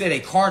you ever looked at a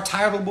car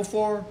title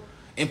before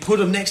and put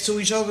them next to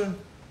each other?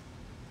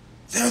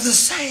 They're the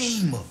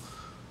same.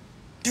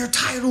 They're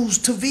titles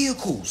to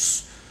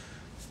vehicles.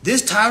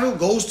 This title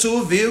goes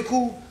to a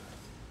vehicle.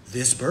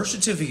 This birth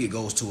certificate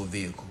goes to a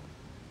vehicle.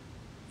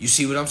 You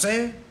see what I'm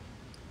saying?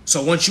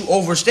 So once you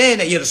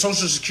understand that, yeah, the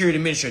Social Security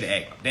Administrator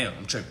Act, damn,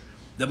 I'm tripping.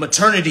 The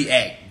Maternity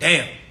Act,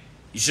 damn.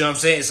 You see what I'm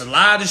saying? It's a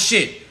lot of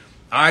shit.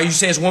 All right, you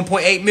say it's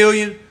 1.8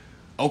 million?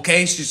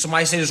 Okay, so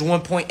somebody said it's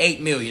 1.8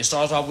 million.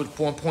 Starts off with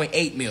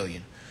 1.8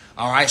 million.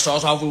 All right,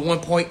 starts off with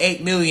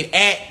 1.8 million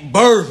at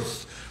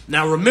birth.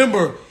 Now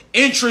remember,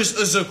 interest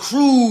is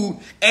accrued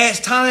as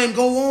time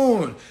go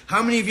on.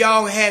 How many of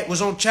y'all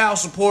was on child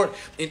support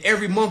and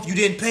every month you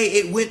didn't pay,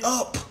 it went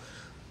up?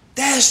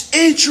 That's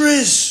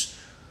interest.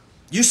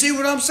 You see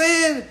what I'm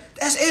saying?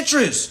 That's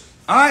interest.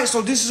 All right,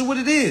 so this is what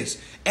it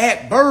is.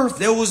 At birth,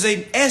 there was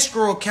an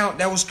escrow account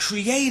that was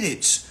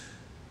created.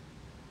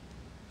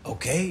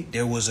 Okay,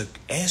 there was an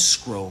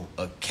escrow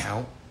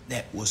account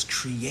that was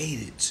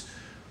created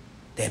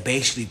that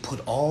basically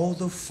put all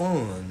the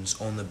funds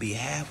on the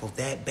behalf of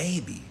that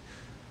baby.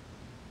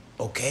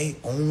 Okay,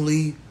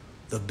 only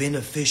the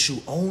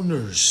beneficial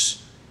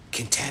owners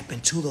can tap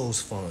into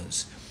those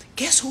funds.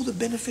 Guess who the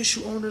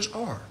beneficial owners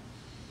are?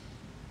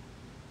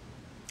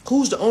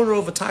 Who's the owner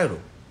of a title?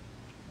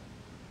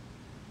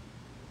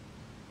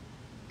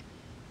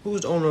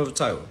 Who's the owner of the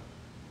title?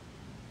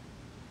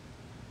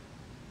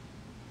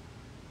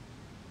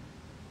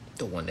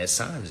 The one that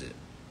signs it.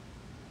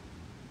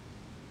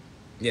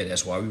 Yeah,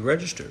 that's why we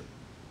registered.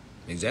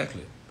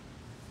 Exactly.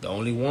 The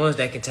only ones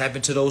that can tap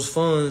into those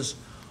funds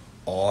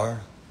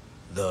are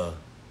the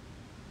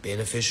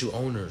beneficial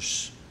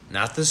owners,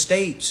 not the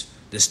states.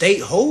 The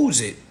state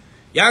holds it.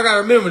 Y'all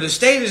gotta remember, the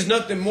state is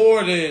nothing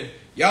more than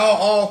y'all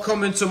all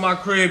coming to my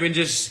crib and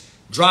just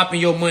dropping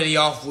your money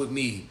off with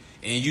me.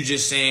 And you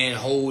just saying,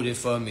 hold it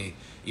for me.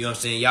 You know what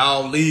I'm saying?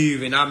 Y'all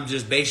leave and I'm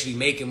just basically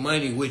making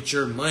money with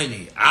your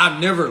money. I've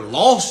never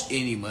lost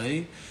any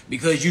money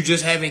because you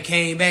just haven't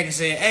came back and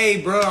said,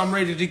 hey, bro, I'm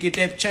ready to get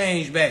that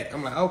change back.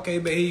 I'm like, okay,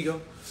 but here you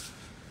go.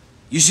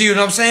 You see what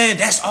I'm saying?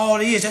 That's all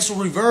it is. That's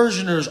what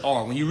reversioners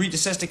are. When you read the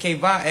Sesta K.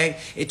 Vi Act,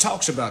 it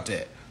talks about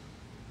that.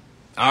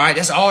 All right,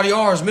 that's all they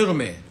are is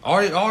middlemen.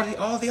 All they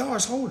are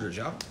is holders,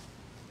 y'all.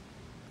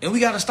 And we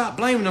got to stop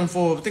blaming them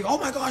for thinking, oh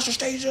my gosh, the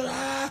stage,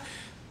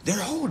 they're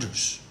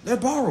holders. They're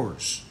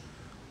borrowers.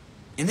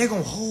 And they're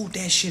going to hold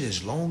that shit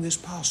as long as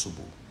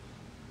possible.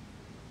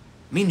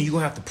 Meaning you're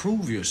going to have to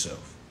prove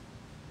yourself.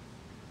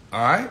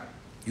 All right?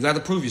 You got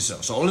to prove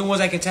yourself. So only ones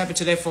that can tap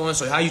into that fund.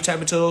 So how you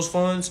tap into those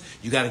funds?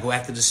 You got to go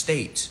after the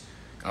state.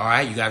 All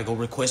right? You got to go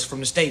request from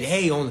the state.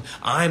 Hey,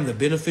 I'm the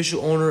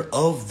beneficial owner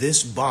of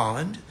this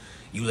bond.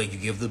 You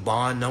give the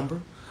bond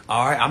number.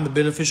 All right? I'm the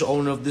beneficial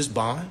owner of this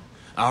bond.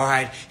 All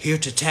right? Here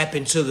to tap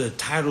into the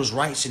titles,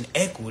 rights, and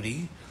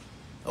equity.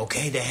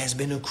 Okay? That has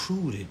been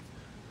accrued.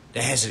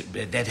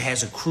 That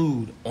has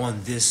accrued on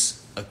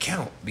this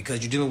account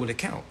because you're dealing with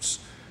accounts.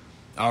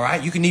 All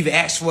right? You can even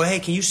ask for, hey,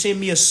 can you send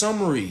me a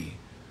summary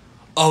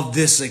of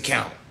this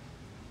account?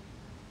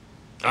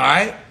 All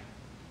right?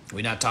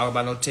 We're not talking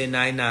about no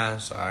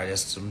 1099s. All right?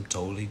 That's something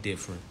totally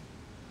different.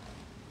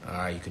 All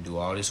right? You can do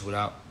all this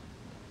without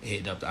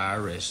hitting up the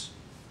IRS.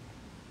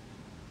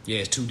 Yeah,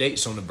 it's 2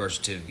 dates on the birth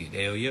certificate.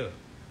 Hell yeah.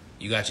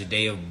 You got your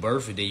day of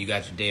birth and then you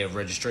got your day of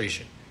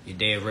registration. Your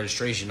day of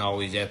registration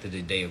always after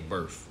the day of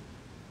birth.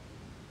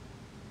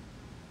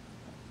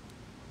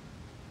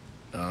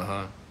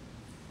 Uh-huh.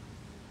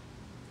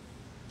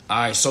 All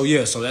right, so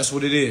yeah, so that's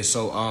what it is.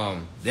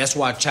 So that's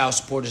why child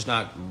support is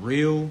not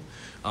real,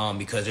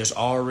 because there's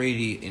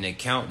already an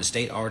account. The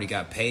state already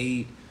got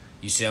paid.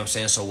 You see what I'm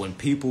saying? So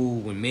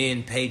when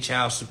men pay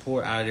child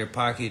support out of their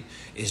pocket,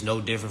 it's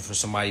no different from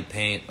somebody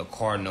paying a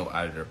car note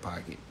out of their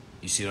pocket.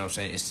 You see what I'm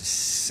saying? It's the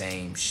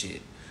same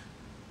shit.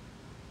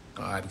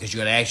 All right, because you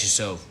got to ask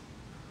yourself,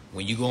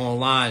 when you go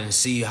online and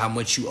see how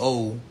much you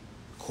owe,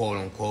 quote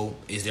unquote,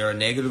 is there a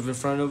negative in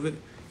front of it?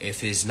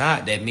 If it's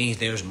not, that means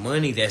there's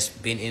money that's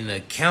been in an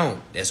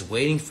account that's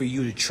waiting for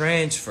you to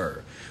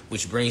transfer,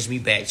 which brings me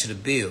back to the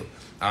bill.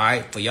 All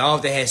right, for y'all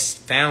that has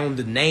found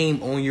the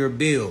name on your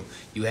bill,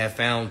 you have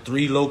found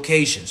 3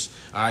 locations.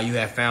 All right, you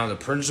have found the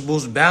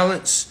principal's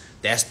balance.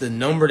 That's the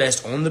number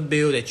that's on the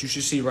bill that you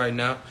should see right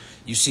now.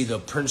 You see the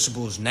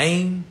principal's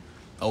name.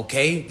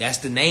 Okay, that's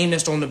the name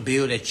that's on the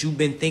bill that you've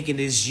been thinking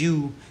is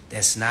you.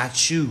 That's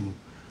not you.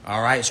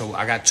 All right, so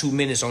I got 2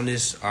 minutes on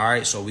this. All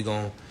right, so we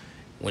gonna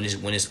when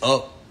it's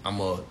up, I'm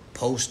gonna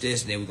post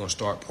this, and then we're gonna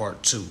start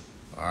part 2.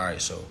 All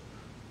right,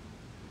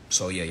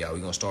 so yeah, y'all, we're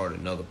gonna start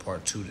another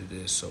part 2 to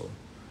this. So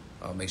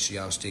make sure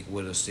y'all stick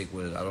with us. I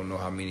don't know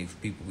how many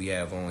people we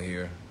have on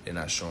here. They're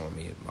not showing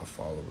me my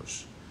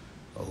followers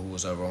or who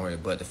was ever on here,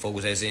 but the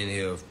folks that's in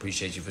here,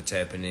 appreciate you for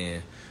tapping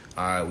in.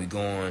 All right, we're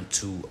going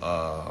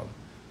to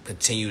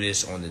continue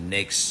this on the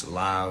next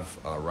live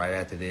right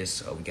after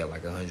this. We got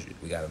like 100.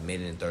 We got 1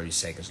 minute and 30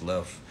 seconds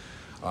left.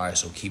 All right,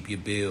 so keep your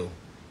bill.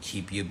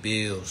 Keep your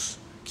bills.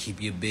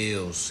 Keep your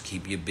bills.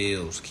 Keep your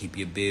bills. Keep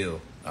your bill.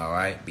 All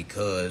right,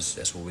 because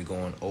that's what we're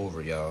going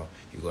over, y'all.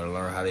 You're going to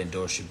learn how to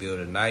endorse your bill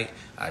tonight.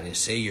 I didn't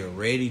say you're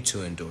ready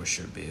to endorse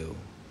your bill.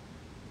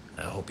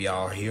 I hope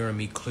y'all are hearing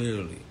me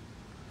clearly.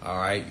 All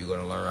right, you're going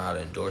to learn how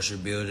to endorse your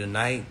bill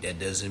tonight. That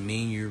doesn't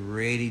mean you're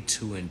ready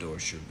to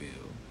endorse your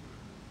bill.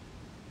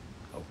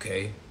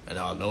 Okay? And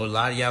I know a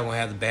lot of y'all going to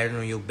have the battery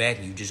on your back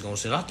and you just going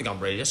to say, I think I'm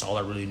ready. That's all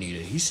I really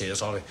needed. He said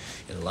that's all. And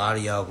a lot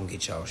of y'all going to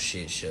get y'all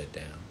shit shut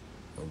down.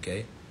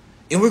 Okay?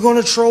 And we're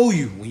going to troll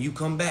you when you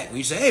come back. When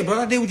you say, hey,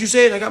 bro, I did what you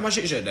said. I got my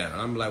shit shut down.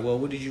 And I'm like, well,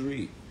 what did you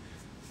read?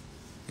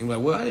 And you're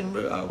like, well, I didn't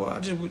read. Well, I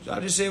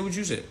just said what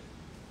you said.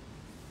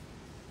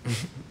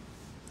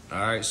 All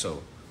right,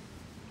 so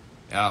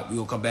we going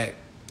to come back.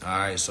 All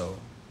right, so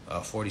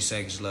 40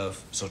 seconds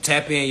left. So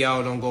tap in,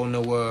 y'all. Don't go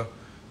nowhere.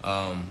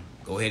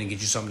 Go ahead and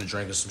get you something to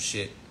drink or some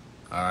shit.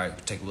 All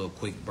right, take a little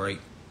quick break.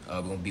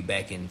 We're going to be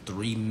back in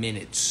 3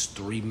 minutes.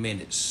 3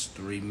 minutes.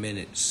 3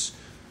 minutes.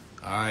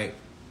 All right.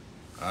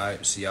 All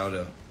right, see y'all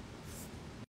there.